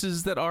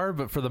pieces that are,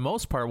 but for the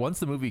most part, once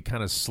the movie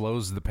kind of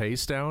slows the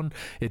pace down,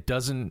 it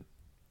doesn't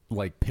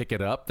like pick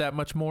it up that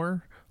much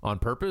more on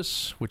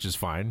purpose, which is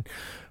fine.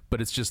 But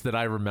it's just that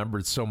I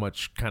remembered so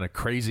much kind of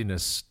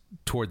craziness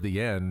toward the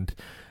end,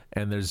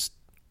 and there's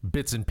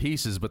bits and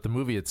pieces, but the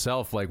movie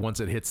itself, like once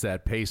it hits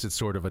that pace, it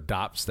sort of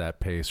adopts that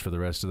pace for the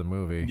rest of the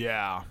movie.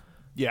 Yeah.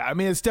 I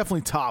mean, it's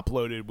definitely top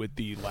loaded with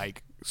the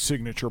like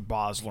signature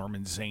Baz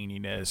Luhrmann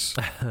zaniness.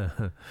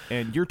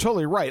 And you're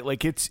totally right.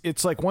 Like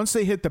it's like once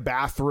they hit the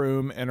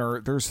bathroom and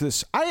there's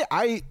this.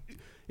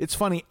 It's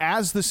funny,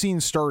 as the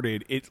scene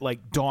started, it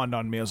like dawned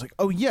on me. I was like,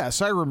 oh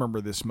yes, I remember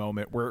this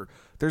moment where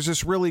there's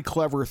this really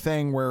clever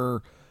thing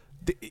where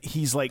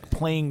he's like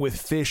playing with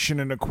fish in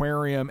an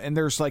aquarium, and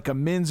there's like a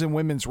men's and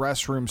women's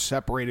restroom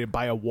separated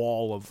by a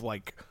wall of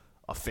like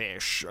a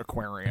fish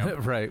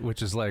aquarium. Right,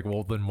 which is like,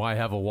 well, then why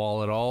have a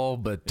wall at all?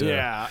 But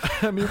yeah,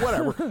 I mean,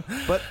 whatever.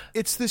 But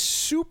it's this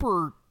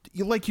super,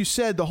 like you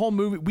said, the whole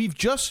movie, we've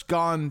just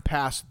gone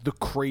past the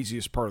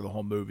craziest part of the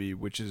whole movie,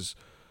 which is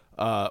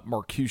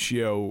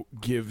Mercutio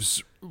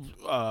gives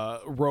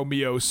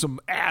Romeo some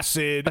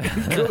acid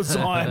and goes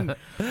on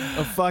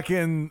a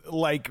fucking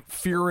like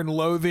Fear and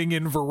Loathing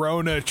in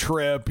Verona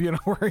trip,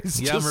 where he's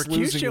just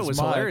losing his Mercutio was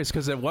mind. hilarious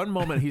because at one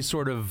moment he's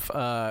sort of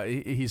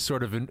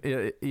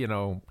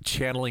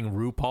channeling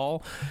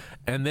RuPaul,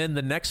 and then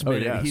the next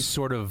minute he's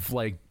sort of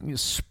like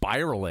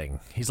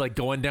spiraling. He's like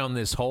going down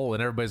this hole,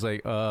 and everybody's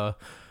like,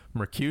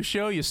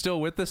 Mercutio, you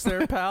still with us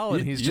there, pal?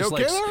 And he's just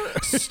okay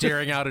like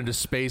staring out into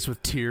space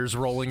with tears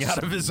rolling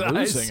out of his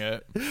eyes. Losing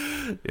it.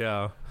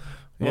 Yeah.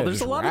 Well, there's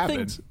just a lot rabid. of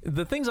things.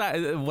 The things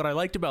what I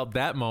liked about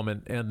that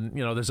moment, and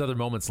there's other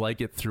moments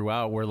like it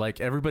throughout, where like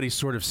everybody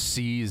sort of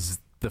sees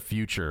the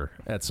future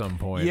at some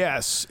point.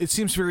 Yes, it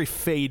seems very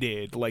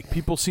fated. Like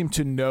people seem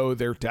to know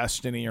their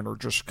destiny and are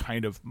just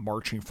kind of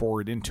marching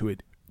forward into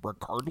it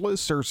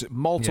regardless. There's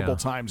multiple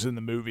times in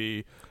the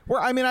movie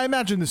where, I mean, I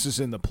imagine this is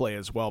in the play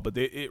as well, but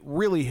it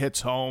really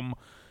hits home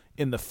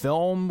in the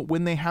film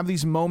when they have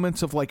these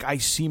moments of like, I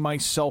see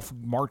myself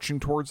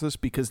marching towards this,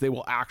 because they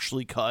will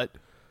actually cut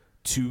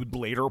to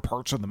later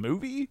parts of the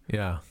movie.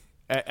 Yeah.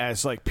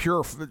 As like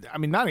pure, I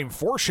mean, not even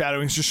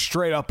foreshadowing. It's just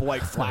straight up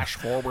like flash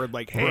forward,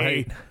 like,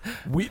 hey,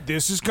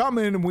 this is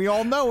coming, and we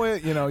all know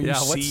it. You know,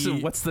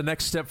 what's the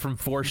next step from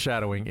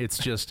foreshadowing? It's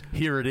just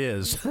here it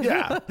is.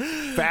 Yeah,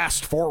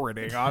 fast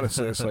forwarding.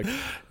 Honestly, it's like,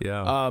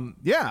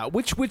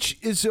 which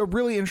is a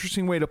really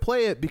interesting way to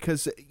play it,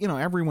 because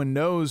everyone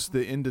knows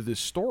the end of this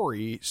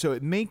story, so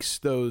it makes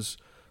those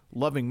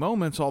loving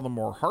moments all the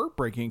more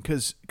heartbreaking.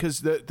 Because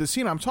the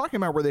scene I'm talking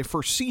about where they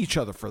first see each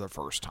other for the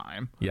first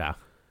time,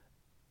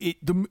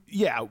 the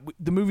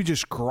movie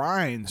just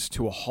grinds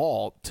to a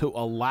halt to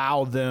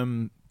allow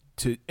them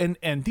to,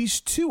 and these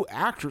two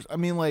actors, I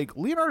mean, like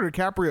Leonardo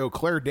DiCaprio,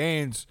 Claire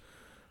Danes,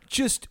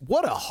 just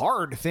what a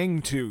hard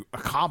thing to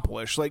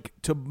accomplish, like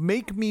to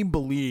make me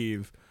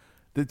believe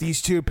that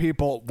these two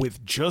people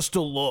with just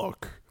a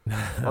look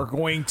are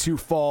going to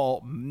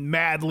fall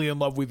madly in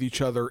love with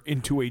each other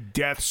into a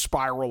death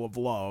spiral of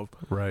love.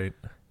 Right.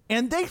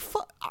 And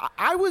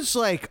I was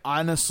like,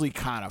 honestly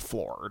kind of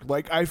floored.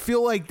 Like, I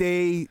feel like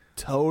they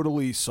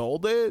totally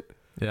sold it.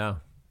 Yeah.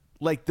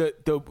 Like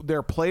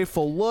their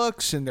playful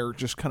looks and their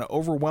just kind of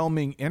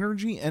overwhelming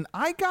energy. And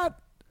I got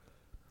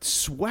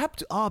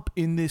swept up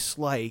in this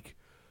like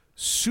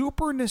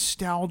super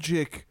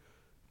nostalgic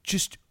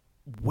just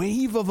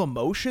wave of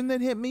emotion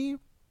that hit me.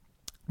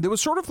 That was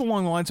sort of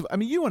along the lines of, I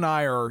mean, you and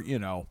I are,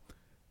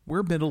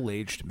 we're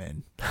middle-aged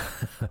men.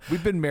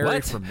 We've been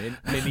married for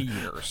many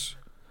years.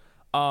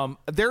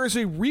 There is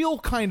a real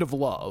kind of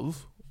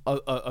love,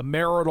 a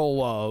marital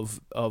love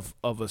of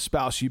a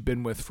spouse you've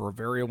been with for a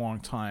very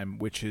long time,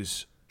 which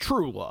is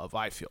true love,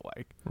 I feel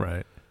like.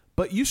 Right.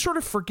 But you sort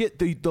of forget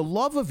the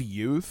love of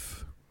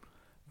youth,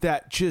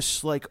 that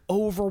just like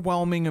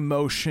overwhelming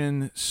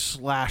emotion /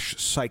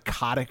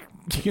 psychotic,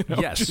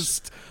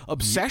 just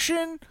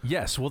obsession.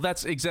 Yes. Well,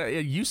 that's exactly,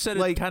 you said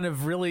it kind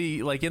of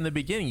really, like in the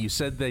beginning, you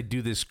said they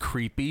do this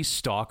creepy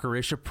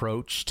stalkerish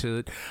approach to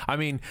it. I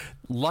mean,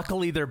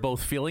 luckily they're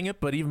both feeling it,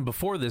 but even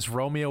before this,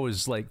 Romeo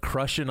is like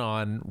crushing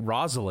on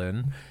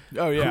Rosalind.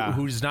 Oh yeah.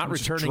 Who's not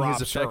returning his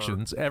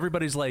affections. Her.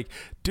 Everybody's like,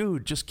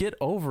 dude, just get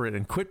over it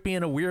and quit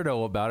being a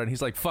weirdo about it. And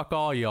he's like, fuck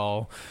all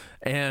y'all.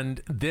 And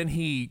then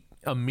he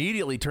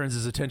immediately turns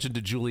his attention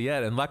to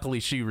Juliet, and luckily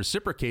she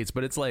reciprocates,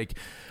 but it's like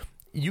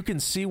you can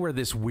see where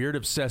this weird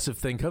obsessive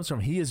thing comes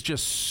from. He is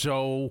just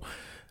so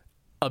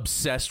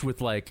obsessed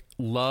with like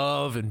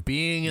love and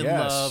being in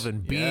love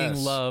and being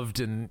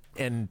loved,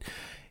 and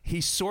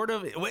he's sort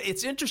of,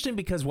 it's interesting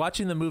because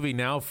watching the movie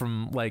now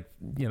from like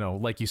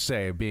you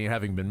say,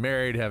 having been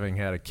married, having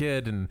had a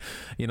kid, and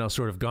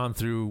sort of gone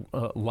through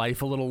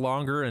life a little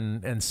longer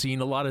and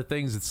seen a lot of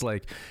things, it's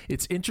like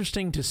it's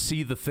interesting to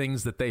see the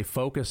things that they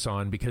focus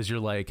on, because you're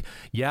like,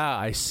 yeah,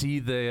 I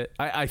see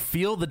I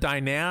feel the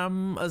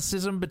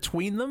dynamicism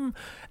between them,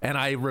 and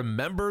I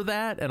remember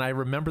that, and I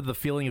remember the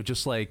feeling of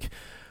just like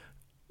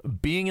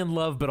being in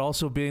love, but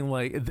also being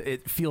like,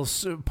 it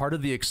feels, part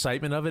of the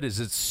excitement of it is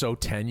it's so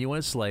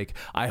tenuous. Like,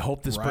 I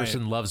hope this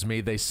person loves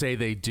me. They say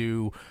they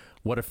do.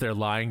 What if they're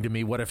lying to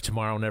me? What if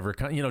tomorrow never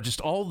comes?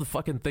 Just all the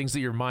fucking things that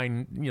your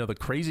mind, the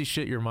crazy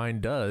shit your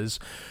mind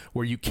does,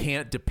 where you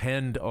can't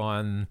depend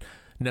on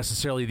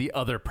necessarily the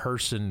other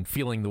person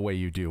feeling the way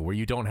you do, where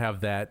you don't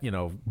have that,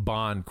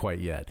 bond quite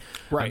yet.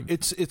 Right.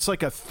 It's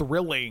like a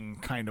thrilling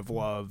kind of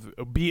love,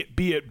 be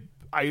it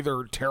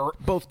either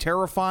both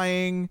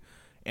terrifying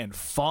and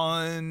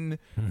fun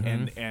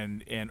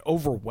and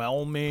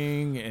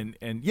overwhelming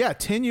and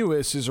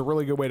tenuous is a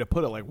really good way to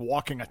put it, like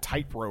walking a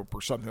tightrope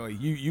or something. Like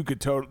you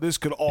could this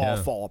could all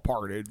fall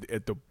apart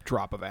at the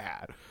drop of a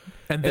hat.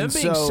 And them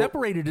being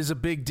separated is a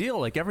big deal.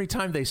 Like every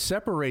time they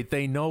separate,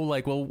 they know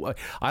like, well,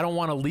 I don't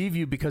want to leave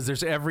you because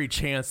there's every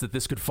chance that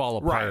this could fall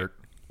apart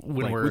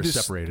when we're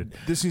separated.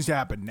 This needs to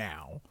happen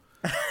now.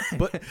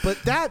 but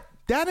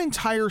that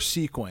entire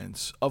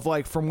sequence of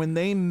like from when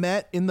they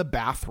met in the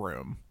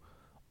bathroom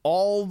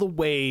all the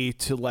way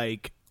to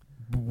like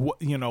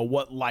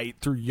what light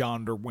through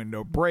yonder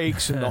window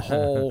breaks, and the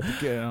whole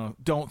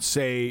don't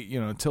say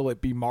till it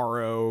be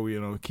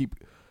morrow, keep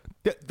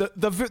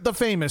the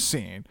famous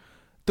scene,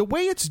 the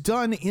way it's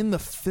done in the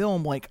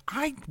film. Like,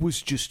 I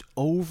was just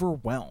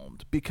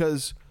overwhelmed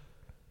because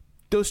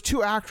those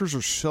two actors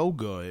are so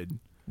good,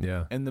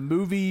 and the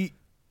movie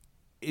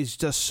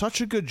does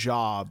such a good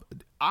job.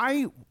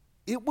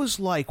 It was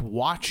like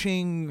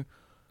watching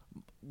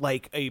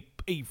like a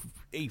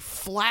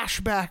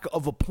flashback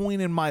of a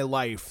point in my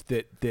life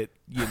that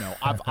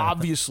I've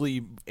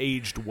obviously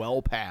aged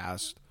well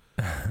past,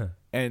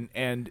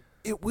 and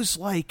it was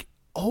like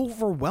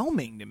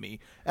overwhelming to me.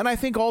 And I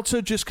think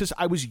also just because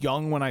I was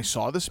young when I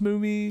saw this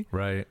movie,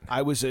 right?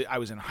 I was in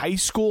high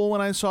school when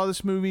I saw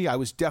this movie. I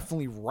was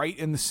definitely right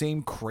in the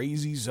same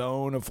crazy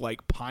zone of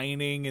like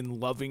pining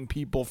and loving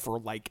people for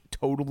like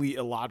totally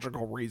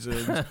illogical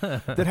reasons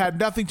that had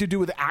nothing to do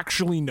with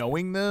actually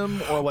knowing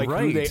them or like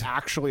who they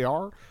actually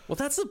are. Well,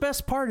 that's the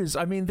best part is,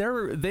 I mean,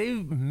 they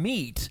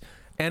meet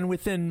And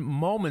within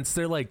moments,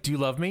 they're like, "Do you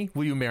love me?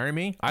 Will you marry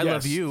me? I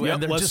love you." Yep,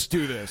 and they're let's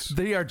do this.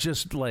 They are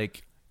just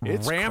like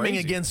It's ramming crazy.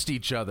 against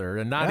each other,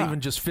 and not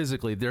even just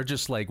physically. They're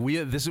just like,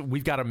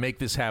 we've got to make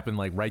this happen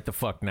like right the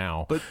fuck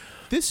now. But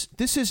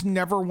this has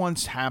never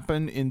once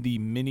happened in the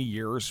many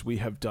years we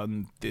have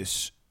done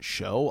this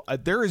show.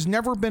 There has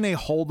never been a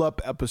hold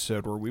up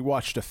episode where we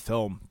watched a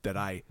film that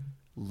I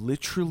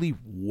literally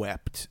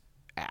wept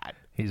at.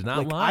 He's not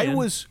like, lying. I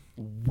was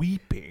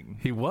weeping.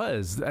 He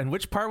was. And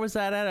which part was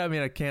that at? I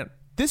mean, I can't.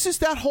 This is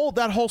that whole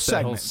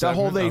segment. That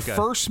whole they Okay.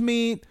 first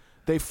meet,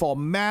 they fall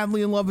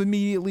madly in love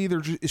immediately.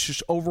 It's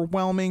just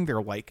overwhelming.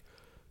 They're like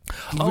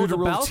literal the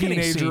balcony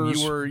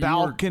teenagers. scene.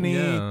 Balcony.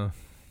 Yeah.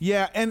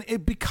 Yeah,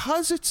 and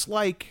because it's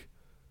like,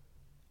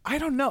 I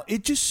don't know.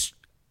 It just,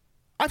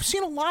 I've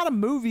seen a lot of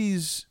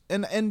movies,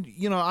 and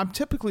you know, I'm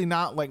typically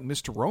not like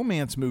Mr.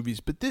 Romance movies,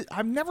 but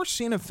I've never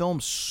seen a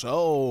film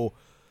so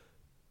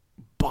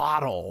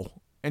bottle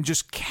and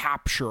just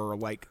capture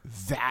like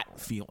that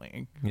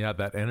feeling. Yeah,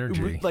 that It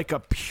energy. was like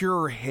a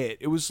pure hit.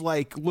 It was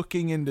like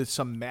looking into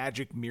some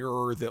magic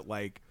mirror that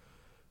like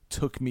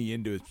took me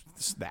into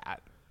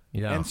that.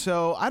 Yeah. And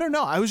so I don't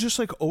know. I was just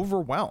like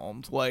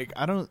overwhelmed. Like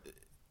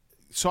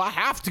so I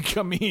have to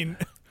come in.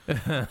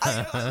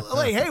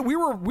 Like, hey, we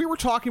were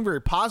talking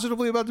very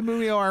positively about the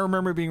movie. Oh, I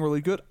remember it being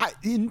really good.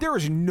 And there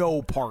was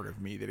no part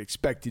of me that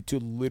expected to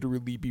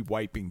literally be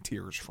wiping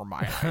tears from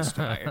my eyes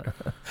tonight.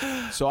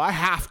 So I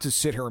have to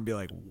sit here and be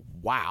like,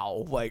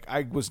 wow. Like,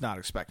 I was not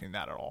expecting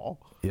that at all.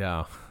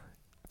 Yeah.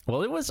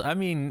 Well, it was, I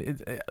mean,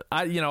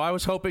 I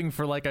was hoping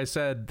for, like I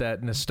said,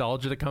 that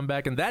nostalgia to come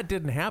back, and that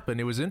didn't happen.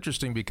 It was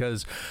interesting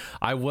because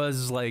I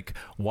was like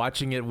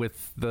watching it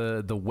with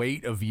the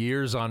weight of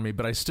years on me,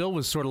 but I still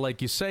was sort of like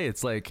you say,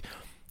 it's like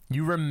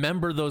you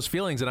remember those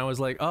feelings, and I was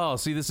like, oh,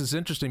 see, this is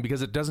interesting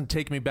because it doesn't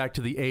take me back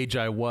to the age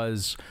I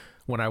was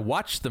when I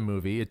watched the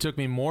movie. It took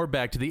me more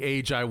back to the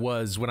age I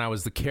was when I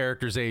was the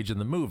character's age in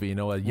the movie, you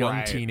know, a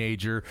young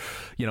teenager,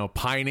 you know,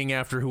 pining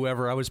after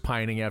whoever I was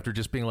pining after,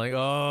 just being like,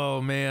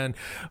 oh man,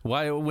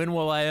 when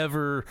will I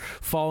ever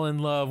fall in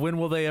love? When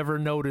will they ever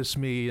notice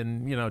me?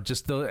 And, you know,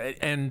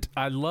 and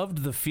I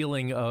loved the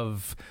feeling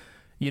of,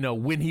 you know,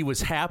 when he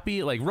was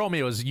happy, like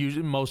Romeo is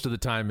usually most of the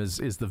time is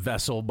the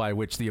vessel by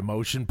which the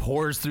emotion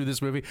pours through this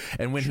movie.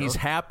 And when he's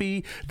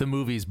happy, the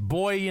movie's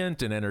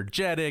buoyant and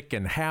energetic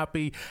and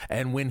happy.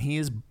 And when he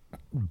is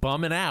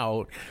bumming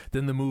out,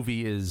 then the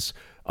movie is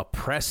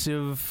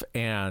oppressive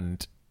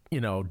and,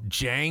 you know,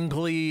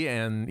 jangly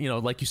and, you know,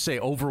 like you say,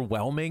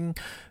 overwhelming.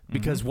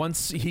 Because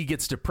once he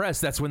gets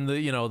depressed, that's when the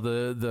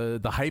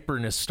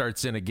hyperness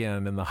starts in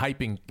again, and the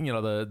hyping, you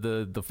know,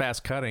 the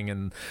fast cutting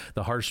and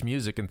the harsh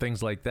music and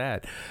things like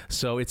that.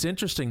 So it's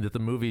interesting that the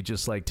movie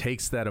just like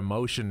takes that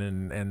emotion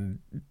and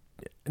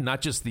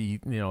not just the,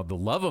 you know, the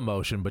love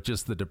emotion, but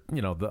just the,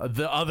 you know,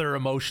 the other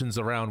emotions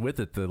around with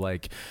it, the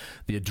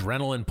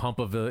adrenaline pump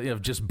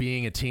of just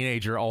being a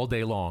teenager all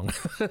day long.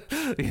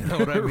 You know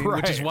what I mean?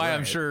 Which is why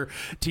I'm sure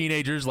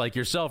teenagers like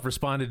yourself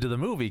responded to the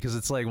movie, because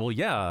it's like, well,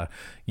 yeah,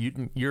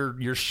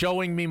 you're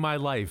showing me my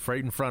life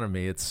right in front of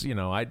me. It's, you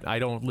know, I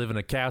don't live in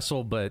a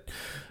castle, but,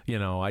 you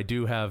know, I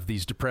do have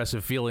these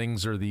depressive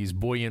feelings or these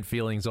buoyant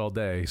feelings all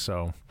day.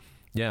 So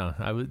yeah,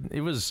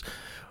 it was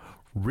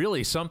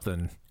really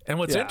something. And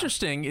what's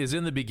interesting is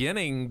in the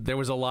beginning, there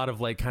was a lot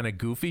of like kind of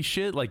goofy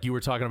shit, like you were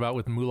talking about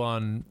with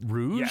Moulin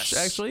Rouge,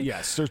 actually.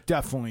 Yes, there's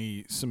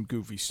definitely some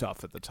goofy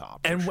stuff at the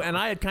top. And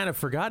I had kind of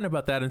forgotten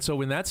about that. And so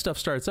when that stuff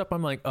starts up,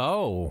 I'm like,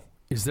 oh,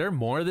 is there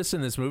more of this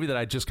in this movie that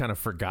I just kind of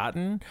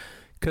forgotten?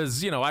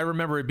 Because, you know, I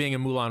remember it being in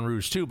Moulin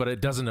Rouge too, but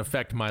it doesn't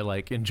affect my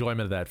like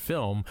enjoyment of that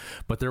film.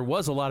 But there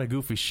was a lot of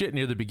goofy shit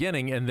near the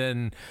beginning, and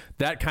then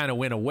that kind of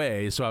went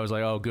away. So I was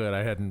like, oh, good,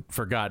 I hadn't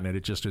forgotten it.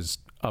 It just is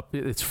up,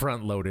 it's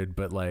front loaded.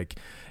 But like,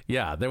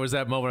 yeah, there was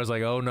that moment I was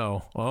like, oh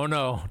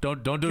no,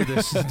 don't do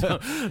this.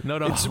 No.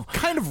 It's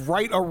kind of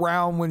right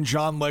around when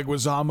John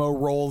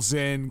Leguizamo rolls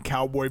in,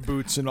 cowboy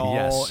boots and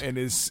all, and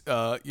is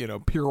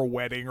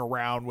pirouetting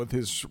around with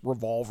his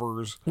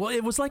revolvers. Well,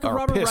 it was like a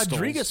Robert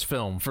Rodriguez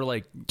film for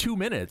like 2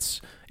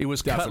 minutes. It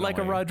was cut like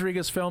a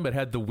Rodriguez film. It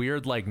had the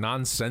weird, like,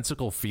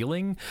 nonsensical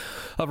feeling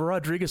of a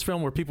Rodriguez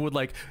film where people would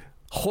like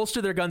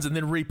holster their guns and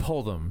then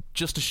re-pull them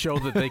just to show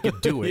that they could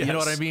do it. You know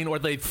what I mean? Or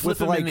they'd flip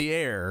them in the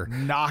air.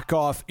 Knock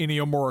off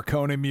Ennio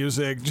Morricone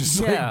music,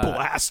 just like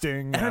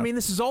blasting. And I mean,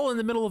 this is all in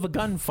the middle of a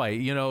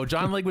gunfight. You know,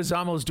 John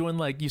Leguizamo's doing,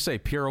 like you say,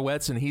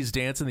 pirouettes, and he's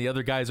dancing. The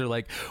other guys are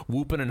like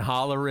whooping and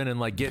hollering and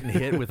like getting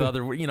hit with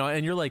other, you know,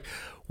 and you're like,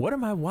 what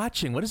am I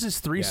watching? What is this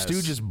Three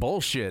Stooges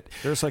bullshit?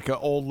 There's like an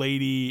old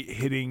lady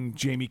hitting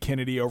Jamie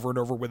Kennedy over and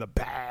over with a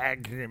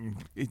bag. And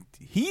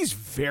he's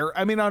very,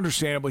 I mean,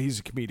 understandably, he's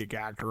a comedic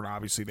actor, and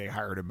obviously they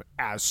hired him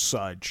as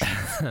such.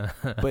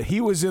 But he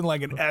was in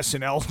like an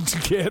SNL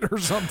skit or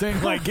something.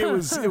 Like it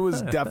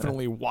was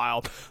definitely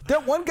wild.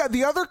 That one guy,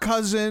 the other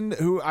cousin,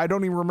 who I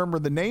don't even remember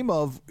the name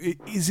of,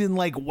 is in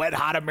like Wet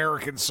Hot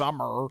American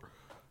Summer.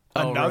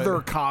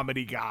 Another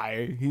comedy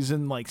guy. He's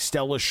in like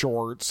Stella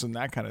Shorts and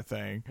that kind of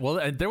thing. Well,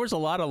 and there was a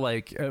lot of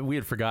like we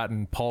had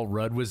forgotten Paul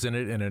Rudd was in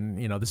it,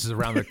 and you know, this is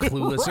around the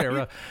Clueless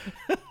era.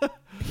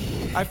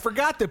 I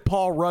forgot that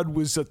Paul Rudd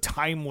was a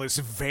timeless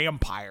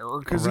vampire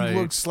because he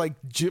looks like.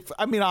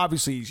 I mean,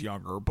 obviously he's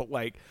younger, but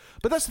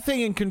that's the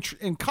thing.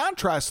 In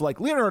contrast, like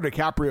Leonardo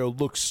DiCaprio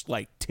looks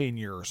like 10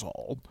 years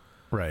old,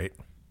 right?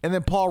 And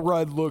then Paul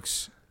Rudd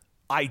looks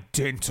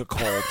identical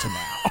to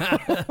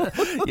now.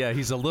 Yeah,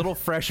 he's a little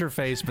fresher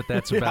face, but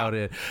that's about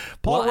it.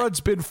 Paul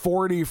Rudd's been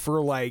 40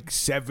 for like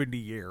 70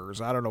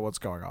 years. I don't know what's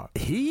going on.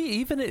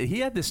 He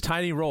had this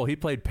tiny role. He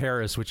played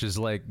Paris, which is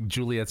like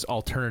Juliet's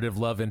alternative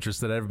love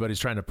interest that everybody's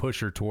trying to push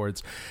her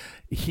towards.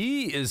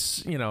 He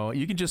is,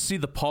 you can just see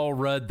the Paul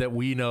Rudd that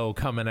we know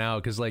coming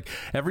out because, like,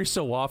 every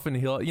so often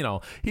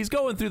he's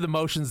going through the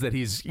motions that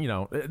he's,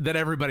 that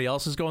everybody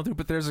else is going through.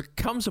 But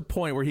comes a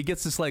point where he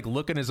gets this like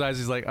look in his eyes.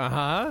 He's like,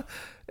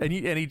 and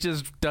he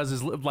just does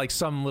his like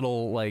some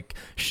little like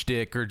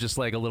shtick or just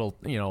like a little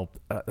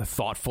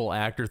thoughtful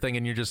actor thing,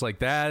 and you're just like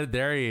that.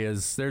 There he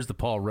is. There's the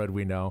Paul Rudd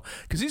we know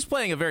because he's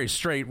playing a very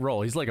straight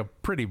role. He's like a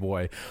pretty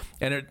boy,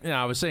 and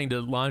I was saying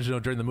to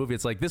Longino during the movie,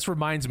 it's like this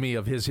reminds me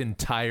of his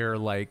entire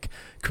like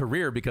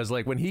career because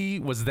like when he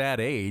was that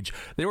age,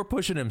 they were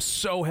pushing him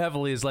so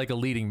heavily as like a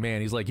leading man.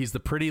 He's the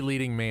pretty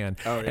leading man,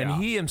 and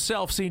he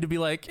himself seemed to be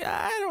like,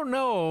 I don't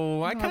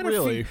know, I kind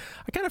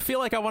of feel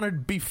like I want to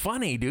be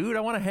funny, dude. I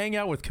want to hang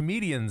out with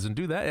comedians and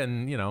do that,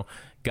 and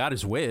got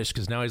his wish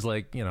because now he's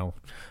like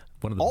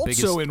one of the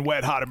biggest. Also in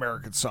Wet Hot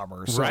American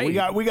Summer, so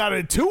right? We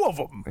got two of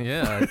them.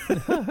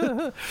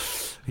 Yeah,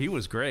 he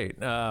was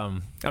great.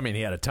 I mean,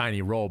 he had a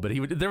tiny role, but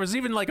there was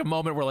even like a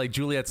moment where like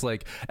Juliet's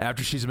like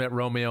after she's met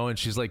Romeo and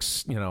she's like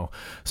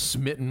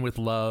smitten with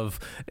love,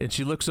 and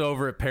she looks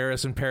over at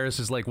Paris, and Paris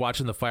is like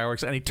watching the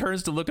fireworks, and he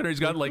turns to look at her. He's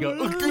got like a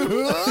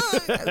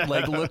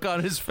like look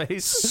on his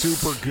face,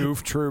 super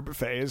goof troop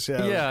face.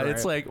 Yeah,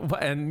 it's like,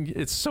 and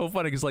it's so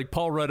funny because like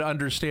Paul Rudd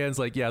understands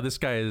like, this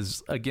guy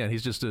is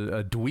he's just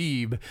a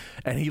dweeb.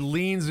 And he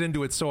leans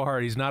into it so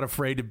hard. He's not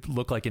afraid to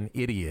look like an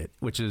idiot,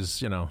 which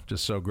is,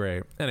 just so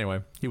great.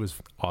 Anyway, he was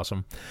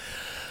awesome.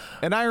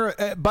 And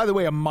by the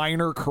way, a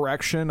minor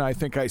correction. I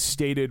think I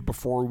stated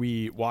before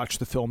we watched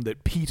the film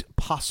that Pete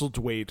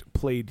Postlethwaite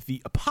played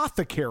the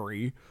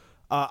apothecary.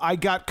 I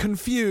got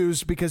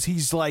confused because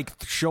he's like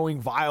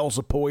showing vials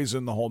of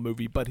poison the whole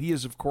movie, but he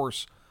is, of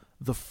course,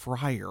 the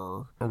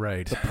friar,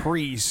 right? The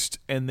priest,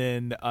 and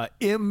then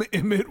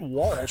Emmett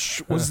Walsh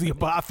was the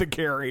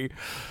apothecary,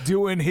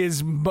 doing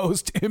his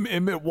most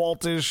Emmett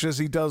Waltish as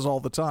he does all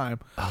the time.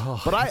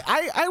 But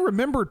I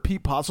remembered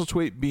Pete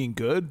Postlethwaite being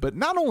good, but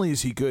not only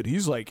is he good,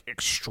 he's like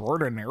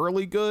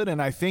extraordinarily good, and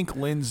I think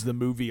lends the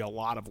movie a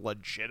lot of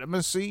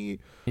legitimacy.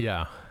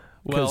 Yeah.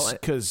 Well,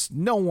 because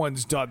no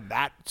one's done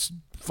that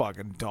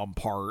fucking dumb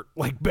part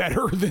like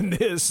better than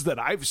this that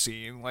I've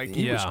seen. Like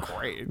he was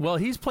great. Well,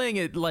 he's playing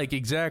it like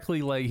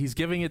exactly like he's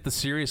giving it the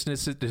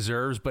seriousness it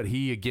deserves, but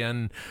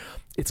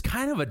it's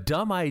kind of a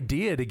dumb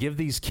idea to give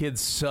these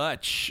kids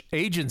such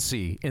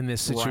agency in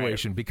this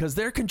situation because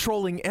they're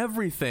controlling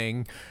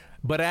everything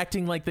but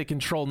acting like they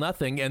control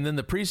nothing, and then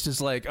the priest is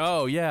like,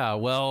 oh yeah,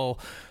 well,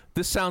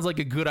 this sounds like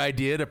a good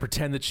idea to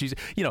pretend that she's,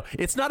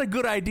 it's not a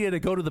good idea to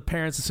go to the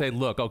parents and say,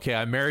 look, okay,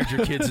 I married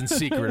your kids in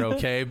secret,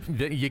 okay?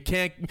 You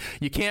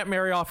can't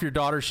marry off your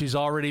daughter. She's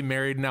already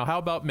married. Now, how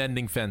about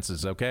mending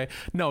fences, okay?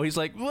 No, he's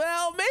like,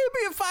 well, maybe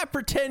if I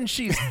pretend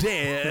she's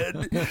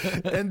dead,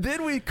 and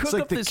then we cook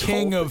up this the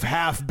king of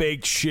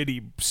half-baked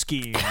shitty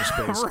schemes,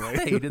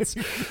 basically. Right.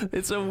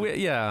 It's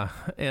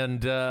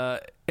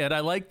and I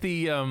like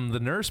the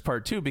nurse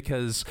part, too,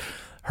 because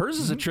hers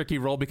is a tricky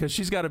role because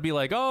she's got to be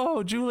like,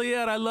 oh,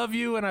 Juliet, I love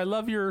you and I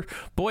love your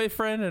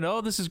boyfriend and oh,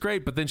 this is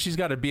great. But then she's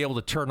got to be able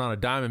to turn on a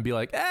dime and be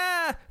like,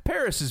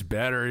 Paris is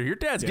better. Your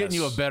dad's getting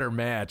you a better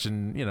match.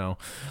 And,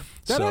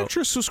 That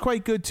actress was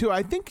quite good, too.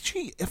 I think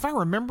if I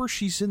remember,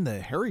 she's in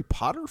the Harry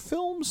Potter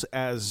films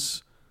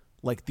as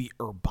like the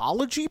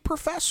herbology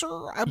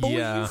professor, I believe.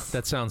 Yeah,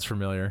 that sounds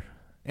familiar.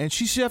 And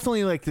she's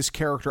definitely like this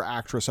character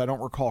actress. I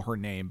don't recall her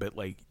name, but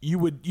like you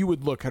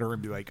would look at her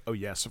and be like, oh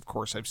yes, of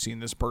course I've seen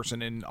this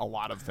person in a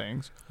lot of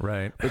things.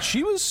 Right. But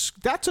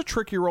that's a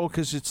tricky role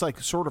because it's like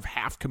sort of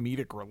half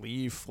comedic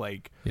relief.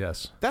 Like,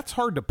 yes, that's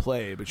hard to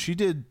play, but she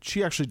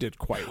actually did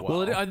quite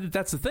well. Well,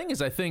 that's the thing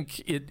is I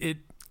think it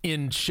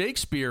in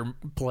Shakespeare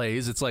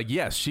plays, it's like,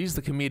 yes, she's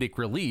the comedic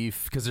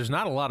relief because there's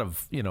not a lot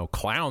of,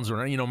 clowns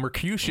or,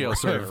 Mercutio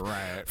sort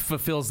of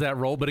fulfills that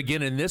role. But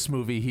again, in this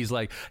movie, he's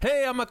like,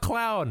 hey, I'm a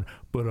clown,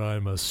 but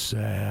I'm a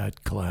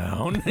sad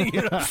clown.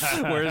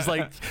 Whereas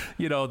like,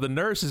 the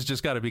nurse has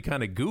just got to be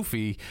kind of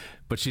goofy,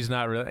 but she's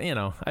not really,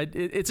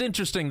 it's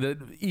interesting that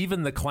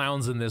even the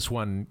clowns in this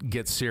one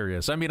get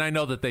serious. I mean, I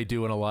know that they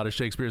do in a lot of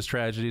Shakespeare's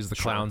tragedies. The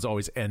clowns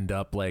always end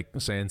up like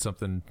saying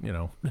something,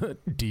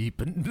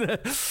 deep and,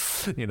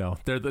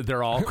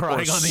 they're all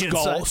crying on the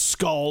inside.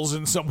 Skulls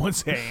in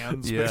someone's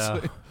hands. Yeah.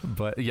 Basically.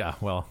 But yeah,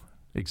 well,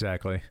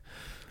 exactly.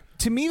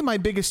 To me, my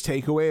biggest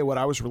takeaway, what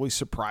I was really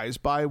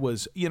surprised by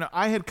was,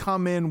 I had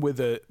come in with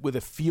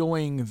a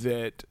feeling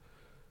that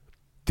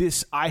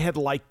I had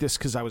liked this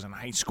because I was in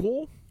high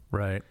school.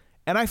 Right.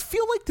 And I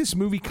feel like this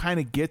movie kind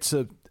of gets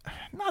a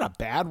not a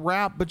bad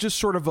rap, but just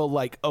sort of a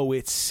like, oh,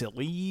 it's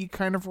silly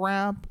kind of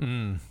rap.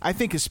 I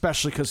think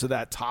especially because of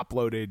that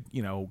top-loaded,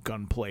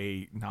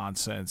 gunplay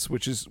nonsense,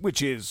 which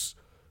is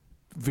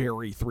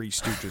very Three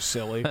Stooges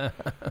silly.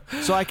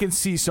 So I can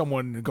see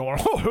someone going,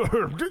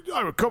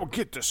 oh, come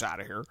get this out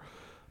of here.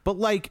 But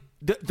like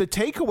the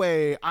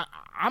takeaway,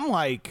 I'm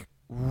like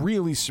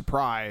really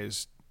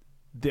surprised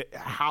that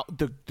how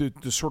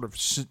the sort of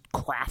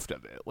craft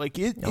of it. Like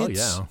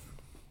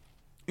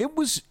it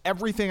was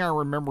everything I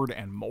remembered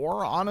and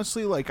more,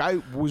 honestly. Like,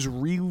 I was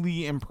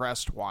really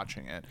impressed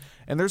watching it.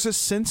 And there's a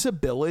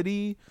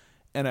sensibility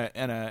and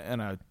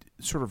a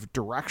sort of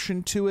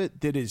direction to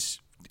it that is,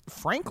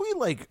 frankly,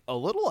 like, a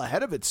little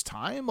ahead of its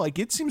time. Like,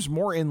 it seems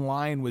more in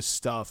line with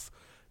stuff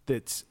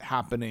that's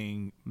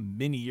happening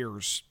many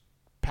years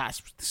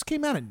past. This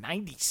came out in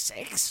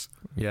 96?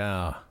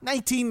 Yeah.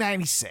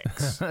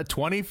 1996.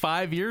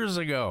 25 years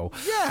ago.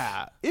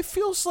 Yeah. It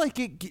feels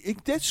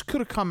like this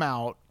could have come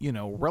out,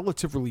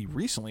 relatively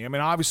recently. I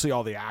mean, obviously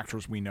all the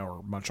actors we know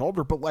are much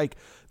older, but like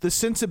the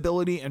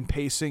sensibility and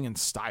pacing and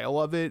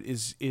style of it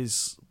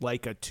is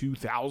like a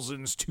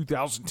 2000s,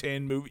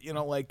 2010 movie,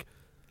 like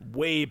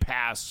way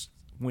past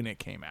when it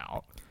came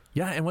out.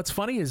 Yeah, and what's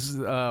funny is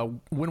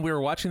when we were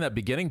watching that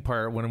beginning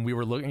part, when we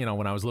were looking,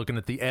 when I was looking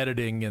at the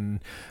editing,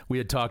 and we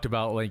had talked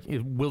about, like,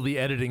 will the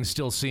editing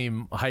still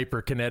seem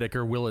hyperkinetic,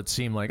 or will it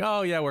seem like,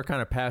 oh, yeah, we're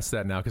kind of past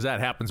that now? Because that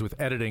happens with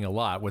editing a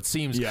lot. What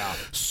seems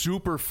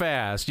super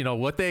fast,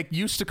 what they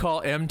used to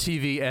call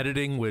MTV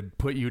editing would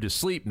put you to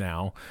sleep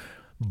now.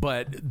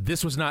 But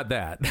this was not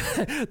that.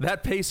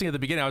 That pacing at the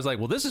beginning, I was like,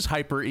 well, this is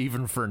hyper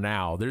even for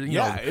now.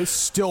 It's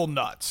still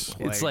nuts.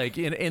 It's like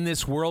in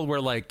this world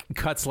where like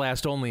cuts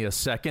last only a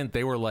second,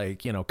 they were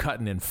like,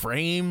 cutting in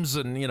frames,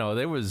 and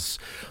it was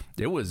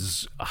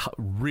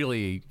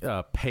really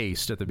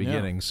paced at the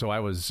beginning. So I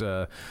was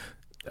so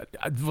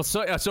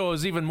it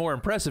was even more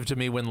impressive to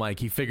me when like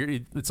he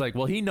figured it's like,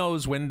 well, he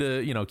knows when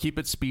to keep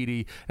it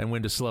speedy and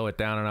when to slow it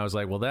down. And I was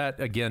like, well, that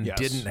again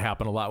didn't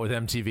happen a lot with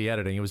MTV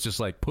editing. It was just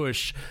like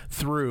push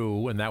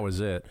through, and that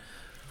was it.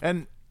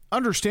 And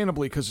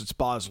understandably, because it's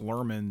Baz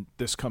Luhrmann,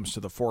 this comes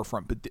to the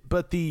forefront.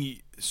 But the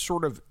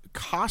sort of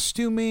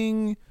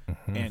costuming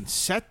and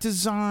set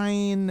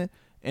design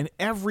and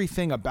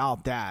everything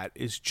about that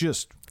is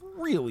just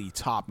really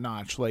top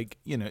notch. Like,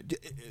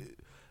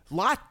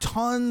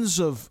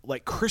 tons of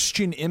like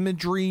Christian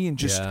imagery and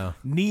just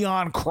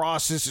neon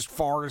crosses as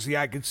far as the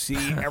eye could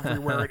see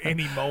everywhere at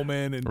any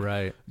moment,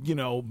 and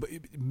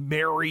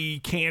Mary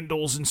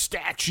candles and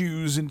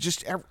statues, and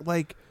just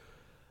like,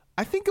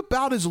 I think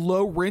about as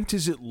low rent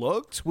as it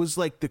looked was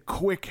like the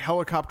quick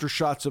helicopter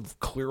shots of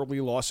clearly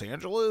Los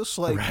Angeles.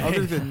 Like,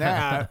 other than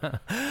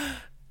that,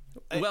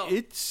 well,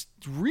 it's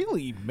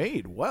really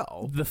made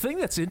well. The thing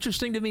that's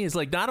interesting to me is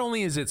like, not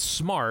only is it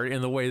smart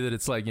in the way that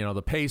it's like,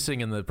 the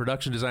pacing and the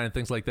production design and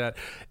things like that,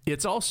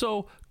 it's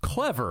also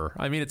clever.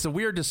 I mean, it's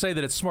weird to say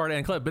that it's smart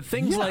and clever, but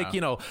things like,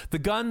 the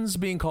guns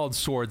being called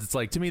swords, it's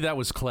like, to me, that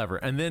was clever.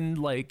 And then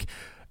like,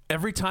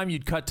 every time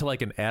you'd cut to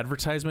like an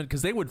advertisement,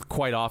 because they would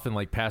quite often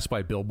like pass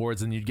by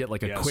billboards, and you'd get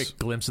like a quick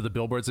glimpse of the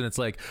billboards, and it's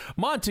like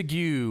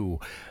Montague,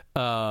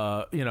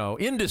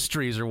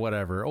 Industries or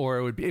whatever,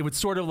 or it would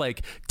sort of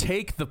like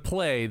take the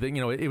play that,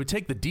 it would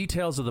take the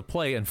details of the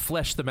play and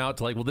flesh them out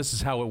to like, well, this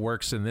is how it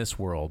works in this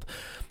world.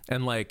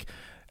 And like,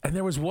 and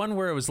there was one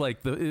where it was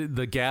like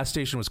the gas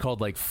station was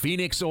called like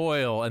Phoenix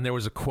Oil, and there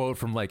was a quote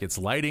from like, it's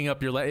lighting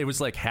up your life. It was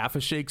like half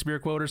a Shakespeare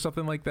quote or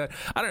something like that.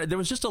 I don't know. There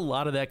was just a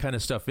lot of that kind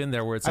of stuff in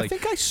there where it's like, I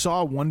think I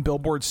saw one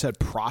billboard said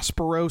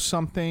Prospero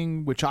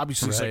something, which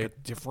obviously is like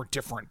a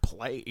different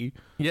play.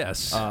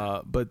 Yes.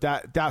 But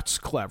that's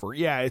clever.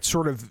 Yeah. It's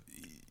sort of,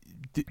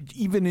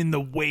 even in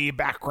the way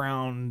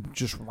background,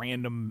 just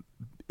random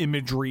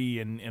imagery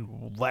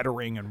and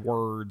lettering and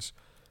words,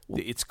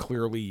 it's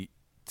clearly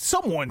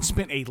someone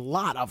spent a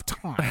lot of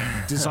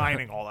time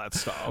designing all that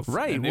stuff.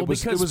 Right. And it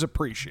was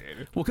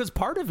appreciated. Well, because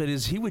part of it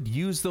is he would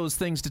use those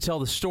things to tell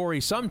the story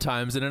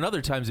sometimes, and in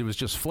other times it was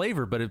just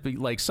flavor. But it'd be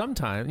like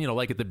sometimes,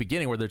 like at the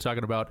beginning where they're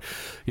talking about,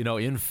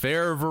 in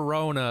fair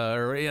Verona,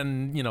 or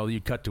in,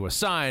 you'd cut to a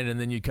sign, and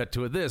then you'd cut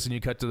to this, and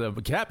you cut to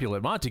the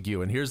Capulet,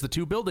 Montague, and here's the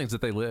two buildings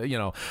that they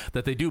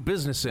that they do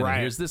business in. Right.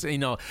 And here's this,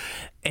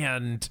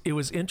 and it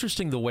was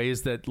interesting the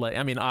ways that, like,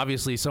 I mean,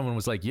 obviously someone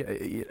was like, yeah,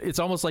 it's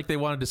almost like they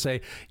wanted to say,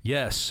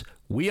 yes,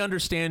 we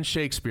understand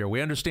Shakespeare.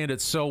 We understand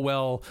it so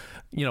well.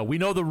 We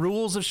know the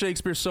rules of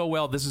Shakespeare so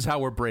well. This is how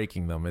we're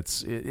breaking them.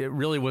 It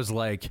really was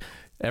like,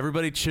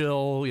 everybody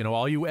chill.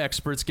 All you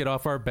experts, get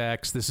off our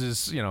backs. This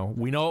is,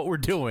 we know what we're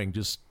doing.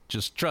 Just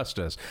trust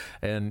us.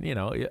 And,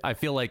 I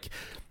feel like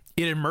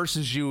it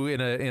immerses you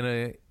in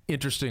a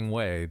interesting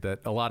way that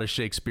a lot of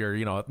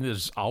Shakespeare,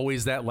 there's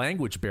always that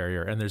language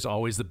barrier, and there's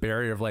always the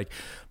barrier of like,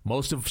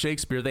 most of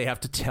Shakespeare, they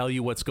have to tell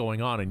you what's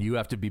going on, and you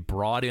have to be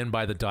brought in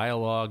by the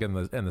dialogue and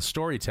the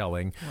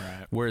storytelling.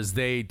 Right. Whereas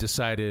they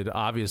decided,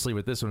 obviously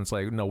with this one, it's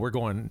like, no, we're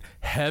going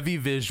heavy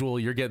visual.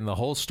 You're getting the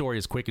whole story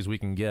as quick as we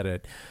can get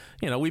it.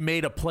 We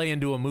made a play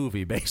into a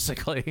movie,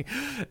 basically,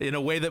 in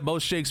a way that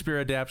most Shakespeare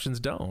adaptions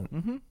don't.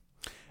 Mm-hmm.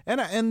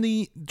 And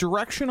the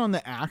direction on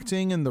the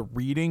acting and the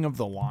reading of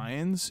the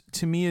lines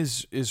to me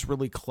is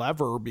really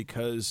clever,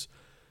 because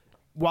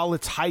while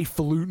it's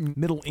highfalutin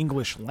Middle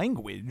English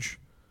language,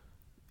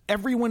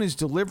 everyone is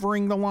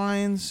delivering the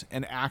lines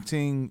and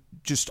acting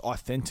just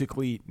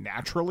authentically,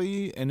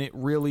 naturally, and it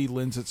really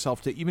lends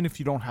itself to, even if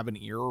you don't have an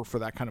ear for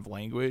that kind of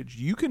language,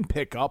 you can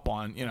pick up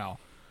on,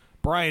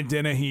 Brian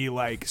Dennehy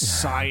like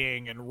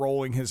sighing and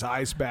rolling his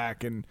eyes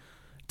back and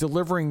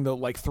delivering the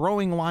like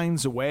throwing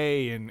lines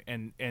away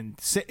and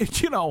say,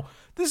 this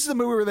is a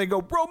movie where they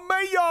go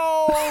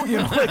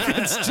Romeo, like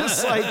it's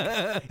just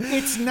like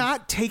it's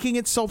not taking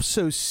itself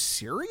so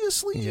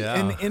seriously,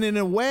 and in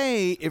a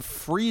way it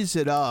frees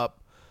it up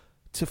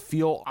to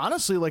feel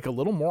honestly like a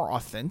little more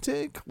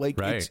authentic. Like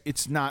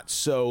it's not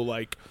so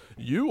like,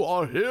 you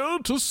are here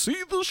to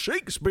see the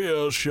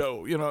Shakespeare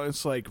show.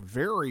 It's like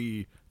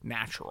very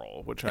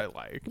natural, which I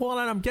like. Well,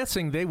 and I'm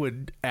guessing they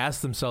would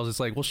ask themselves, it's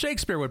like, well,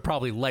 Shakespeare would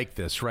probably like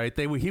this, right?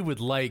 He would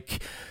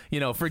like,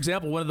 for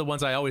example, one of the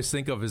ones I always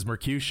think of is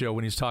Mercutio,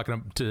 when he's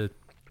talking to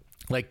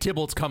like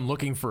Tybalt's come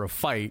looking for a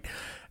fight,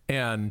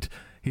 and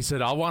he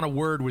said, I want a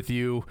word with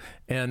you,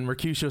 and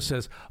Mercutio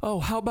says, oh,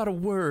 how about a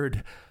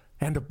word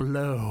and a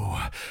blow?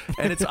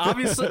 And it's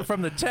obviously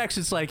from the text,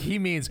 it's like he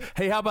means,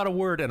 hey, how about a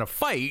word and a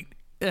fight?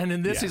 And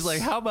in this, he's like,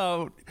 how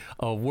about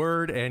a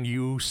word and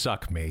you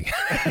suck me?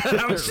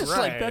 And I was just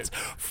like, that's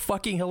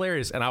fucking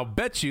hilarious. And I'll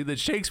bet you that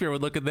Shakespeare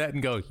would look at that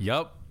and go,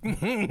 yup.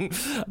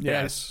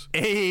 Yes.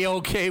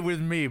 A-okay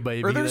with me,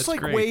 baby. Or there's that's like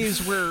great.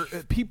 ways where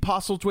Pete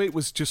Postlethwaite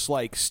was just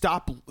like,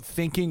 stop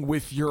thinking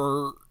with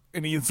your...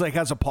 And he's like,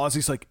 has a pause.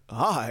 He's like,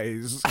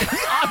 eyes.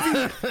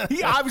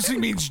 He obviously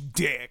means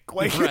dick.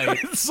 Like,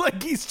 it's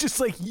like he's just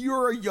like,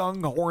 you're a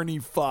young horny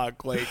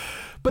fuck. Like,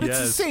 but it's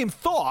the same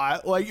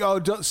thought. Like,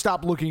 oh, don't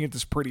stop looking at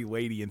this pretty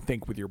lady and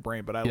think with your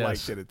brain. But I like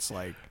that it's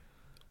like,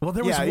 well,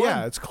 there was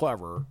one, it's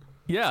clever.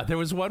 Yeah, there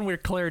was one where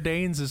Claire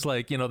Danes is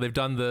like, they've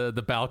done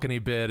the balcony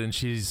bit, and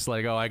she's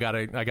like, oh, I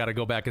gotta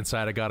go back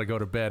inside, I gotta go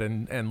to bed,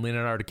 and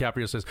Leonardo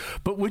DiCaprio says,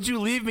 but would you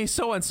leave me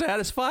so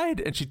unsatisfied?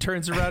 And she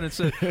turns around and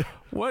says,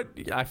 what?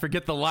 I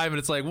forget the line, but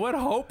it's like, what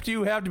hope do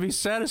you have to be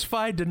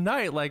satisfied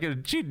tonight?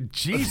 Like,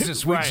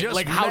 Jesus, we just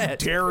like, met. how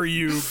dare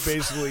you,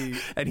 basically?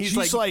 And she's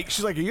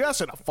like, are you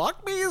asking to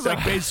fuck me? Is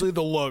like basically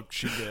the look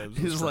she gives.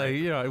 He's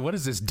like, what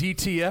is this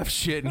DTF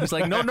shit? And he's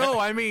like, no,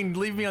 I mean,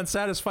 leave me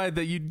unsatisfied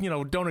that you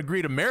don't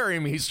agree to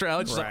marry me. He's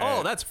just like,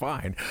 oh, that's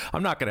fine.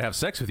 I'm not going to have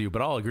sex with you,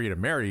 but I'll agree to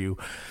marry you.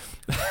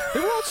 They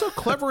were also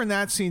clever in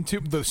that scene too,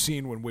 the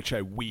scene in which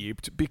I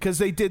weeped, because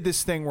they did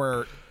this thing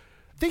where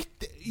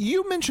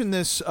you mentioned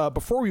this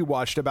before we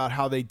watched about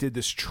how they did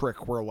this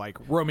trick where like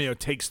Romeo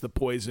takes the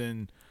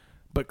poison,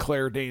 but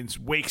Claire Danes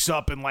wakes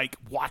up and like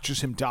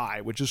watches him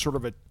die, which is sort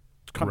of a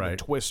kind of a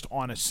twist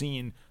on a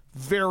scene.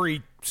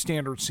 Very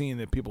standard scene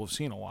that people have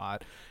seen a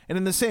lot. And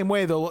in the same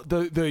way,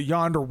 the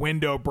yonder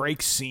window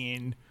breaks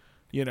scene,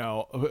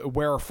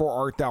 wherefore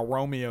art thou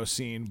Romeo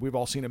scene, we've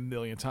all seen a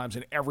million times,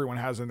 and everyone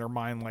has in their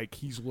mind like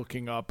he's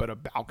looking up at a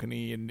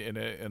balcony in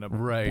a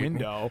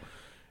window.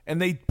 And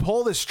they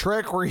pull this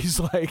trick where he's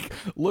like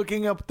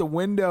looking up the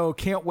window,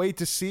 can't wait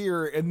to see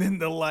her, and then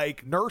the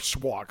like nurse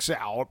walks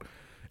out,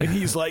 and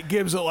he's like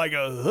gives it like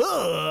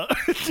a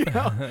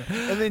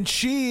and then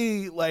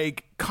she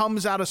like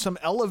comes out of some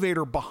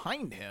elevator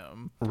behind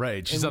him.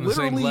 Right, she's on the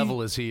same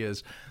level as he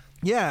is.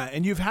 Yeah,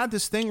 and you've had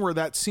this thing where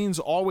that scene's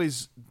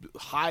always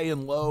high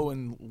and low,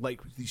 and like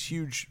these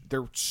huge,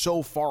 they're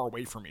so far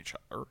away from each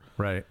other.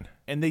 Right.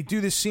 And they do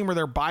this scene where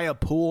they're by a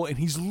pool, and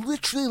he's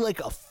literally like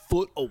a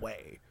foot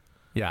away.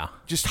 Yeah.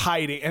 Just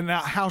hiding. And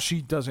how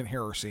she doesn't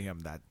hear or see him,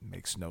 that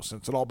makes no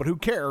sense at all, but who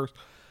cares?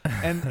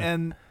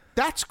 And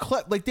that's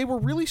like they were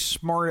really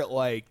smart at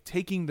like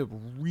taking the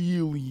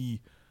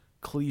really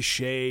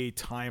cliche,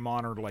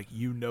 time-honored, like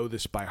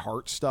this by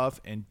heart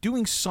stuff and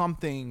doing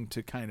something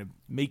to kind of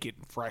make it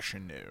fresh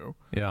and new.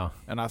 Yeah.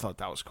 And I thought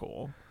that was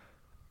cool.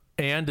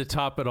 And to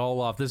top it all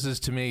off, this is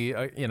to me,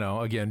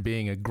 again,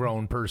 being a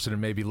grown person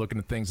and maybe looking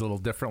at things a little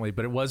differently,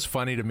 but it was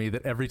funny to me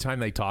that every time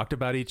they talked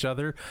about each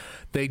other,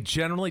 they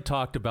generally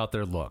talked about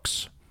their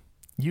looks.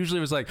 Usually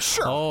it was like,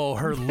 oh,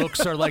 her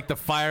looks are like the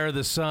fire of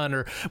the sun.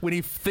 Or when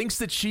he thinks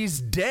that she's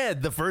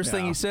dead, the first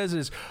thing he says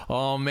is,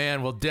 oh,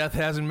 man, well, death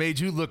hasn't made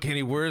you look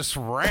any worse.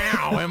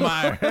 Am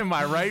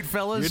I right,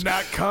 fellas? You're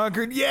not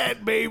conquered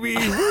yet, baby.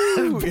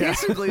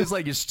 Basically, it's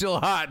like you're still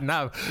hot.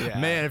 Now,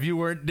 man, if you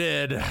weren't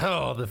dead,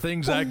 the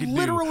things I could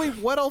literally,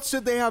 what else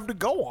did they have to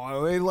go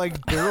on? They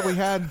like barely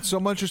had so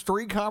much as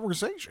 3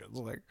 conversations.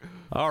 Like,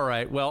 all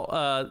right,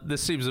 well,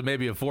 this seems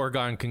maybe a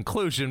foregone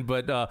conclusion,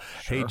 but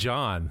hey,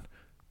 John.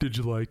 Did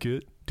you like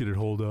it? Did it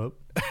hold up?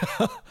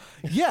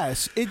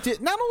 Yes, it did.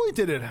 Not only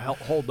did it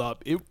hold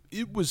up,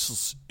 it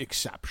was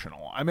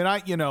exceptional. I mean, I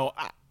don't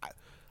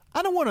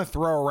want to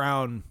throw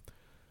around.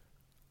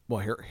 Well,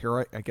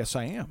 here I guess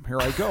I am. Here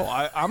I go.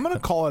 I'm going to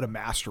call it a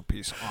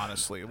masterpiece.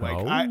 Honestly, like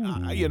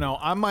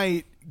I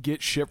might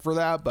get shit for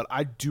that, but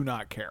I do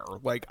not care.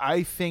 Like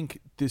I think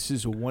this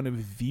is one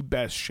of the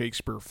best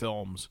Shakespeare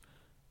films.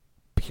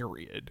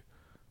 Period.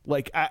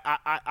 Like,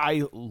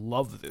 I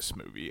love this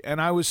movie, and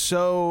I was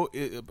so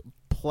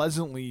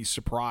pleasantly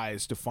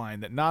surprised to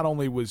find that not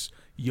only was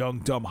young,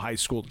 dumb high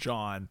school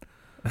John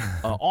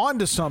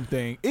onto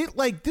something,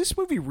 this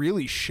movie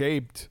really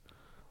shaped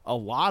a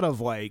lot of,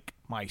 like,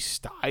 my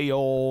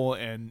style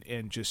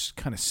and just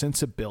kind of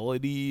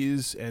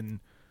sensibilities, and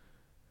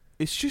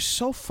it's just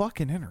so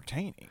fucking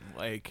entertaining.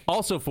 Like,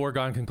 also,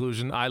 foregone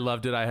conclusion, I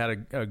loved it. I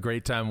had a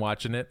great time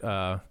watching it.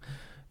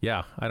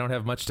 Yeah, I don't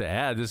have much to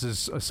add. This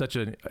is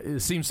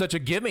it seems such a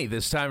gimme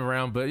this time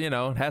around, but, it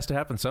has to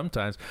happen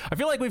sometimes. I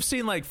feel like we've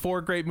seen like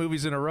 4 great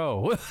movies in a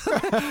row.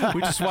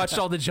 We just watched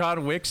all the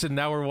John Wicks, and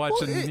now we're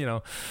watching,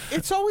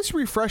 It's always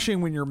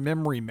refreshing when your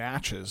memory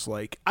matches.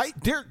 Like,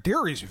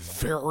 there is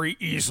very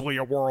easily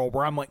a world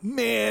where I'm like,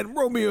 man,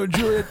 Romeo and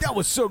Juliet, that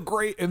was so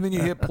great. And then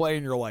you hit play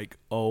and you're like,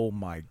 oh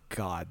my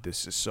God,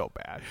 this is so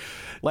bad.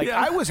 Like,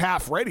 I was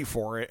half ready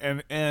for it,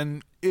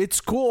 and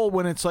it's cool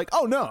when it's like,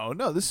 oh, no,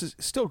 this is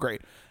still great.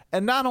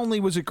 And not only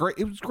was it great,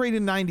 it was great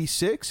in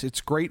 96, it's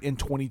great in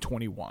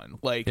 2021.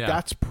 Like,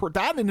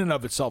 that in and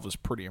of itself is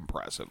pretty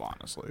impressive,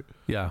 honestly.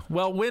 Yeah.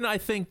 Well, when I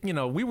think,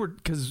 when we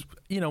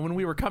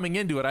were coming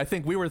into it, I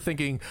think we were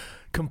thinking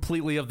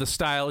completely of the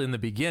style in the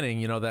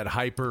beginning, that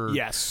hyper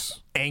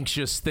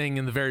anxious thing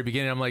in the very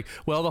beginning. I'm like,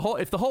 well,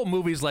 if the whole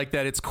movie's like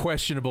that, it's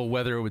questionable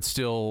whether it would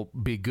still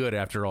be good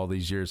after all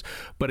these years.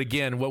 But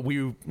again, what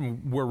we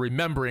were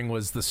remembering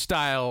was the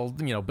style,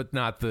 but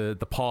not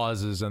the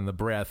pauses and the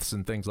breaths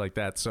and things like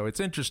that. So it's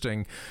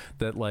interesting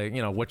that, like,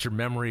 what your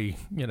memory,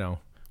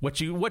 what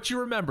you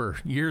remember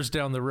years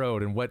down the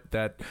road and what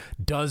that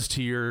does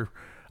to your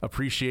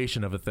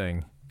appreciation of a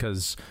thing.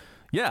 Because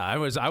I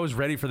was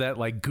ready for that,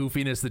 like,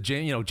 goofiness, the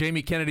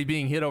Jamie Kennedy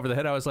being hit over the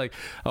head. I was like,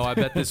 oh, I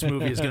bet this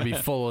movie is going to be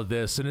full of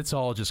this, and it's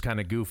all just kind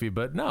of goofy.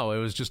 But no, it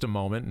was just a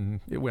moment, and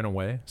it went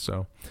away.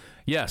 So,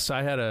 yes,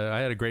 I had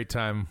a great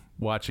time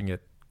watching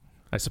it.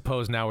 I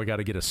suppose now we got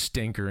to get a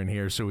stinker in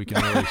here so we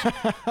can really.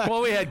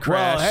 Well, we had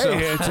Crash.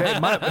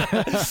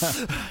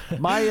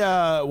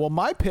 Well,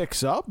 my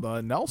pick's up.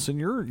 Nelson,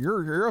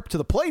 you're up to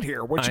the plate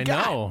here. What you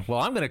got? I know. Well,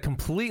 I'm going to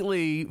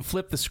completely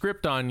flip the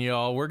script on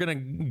y'all. We're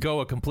going to go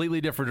a completely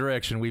different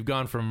direction. We've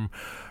gone from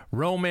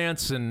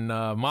romance and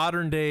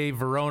modern day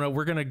Verona.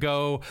 We're going to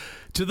go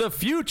to the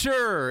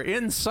future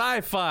in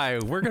sci-fi.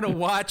 We're going to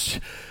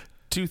watch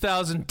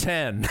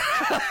 2010,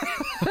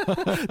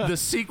 the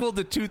sequel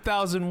to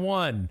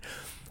 2001.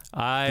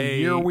 The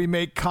year we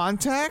make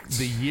contact?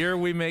 The year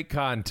we make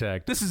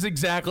contact. This is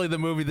exactly the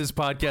movie this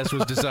podcast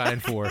was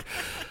designed for.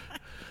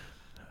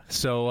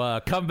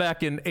 So come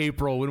back in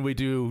April when we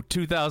do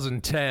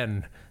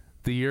 2010,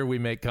 the year we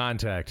make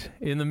contact.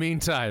 In the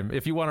meantime,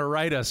 if you want to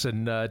write us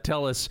and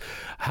tell us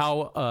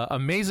how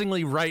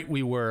amazingly right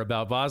we were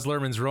about Baz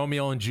Luhrmann's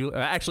Romeo and Juliet,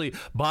 actually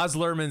Baz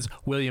Luhrmann's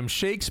William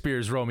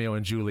Shakespeare's Romeo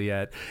and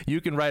Juliet, you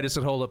can write us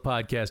at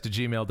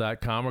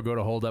holduppodcast@gmail.com or go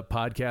to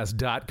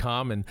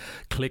holduppodcast.com and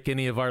click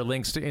any of our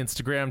links to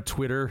Instagram,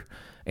 Twitter,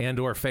 and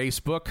or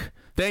Facebook.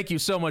 Thank you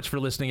so much for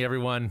listening,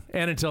 everyone.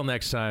 And until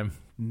next time,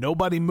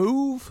 nobody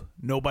move,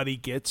 nobody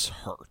gets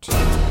hurt.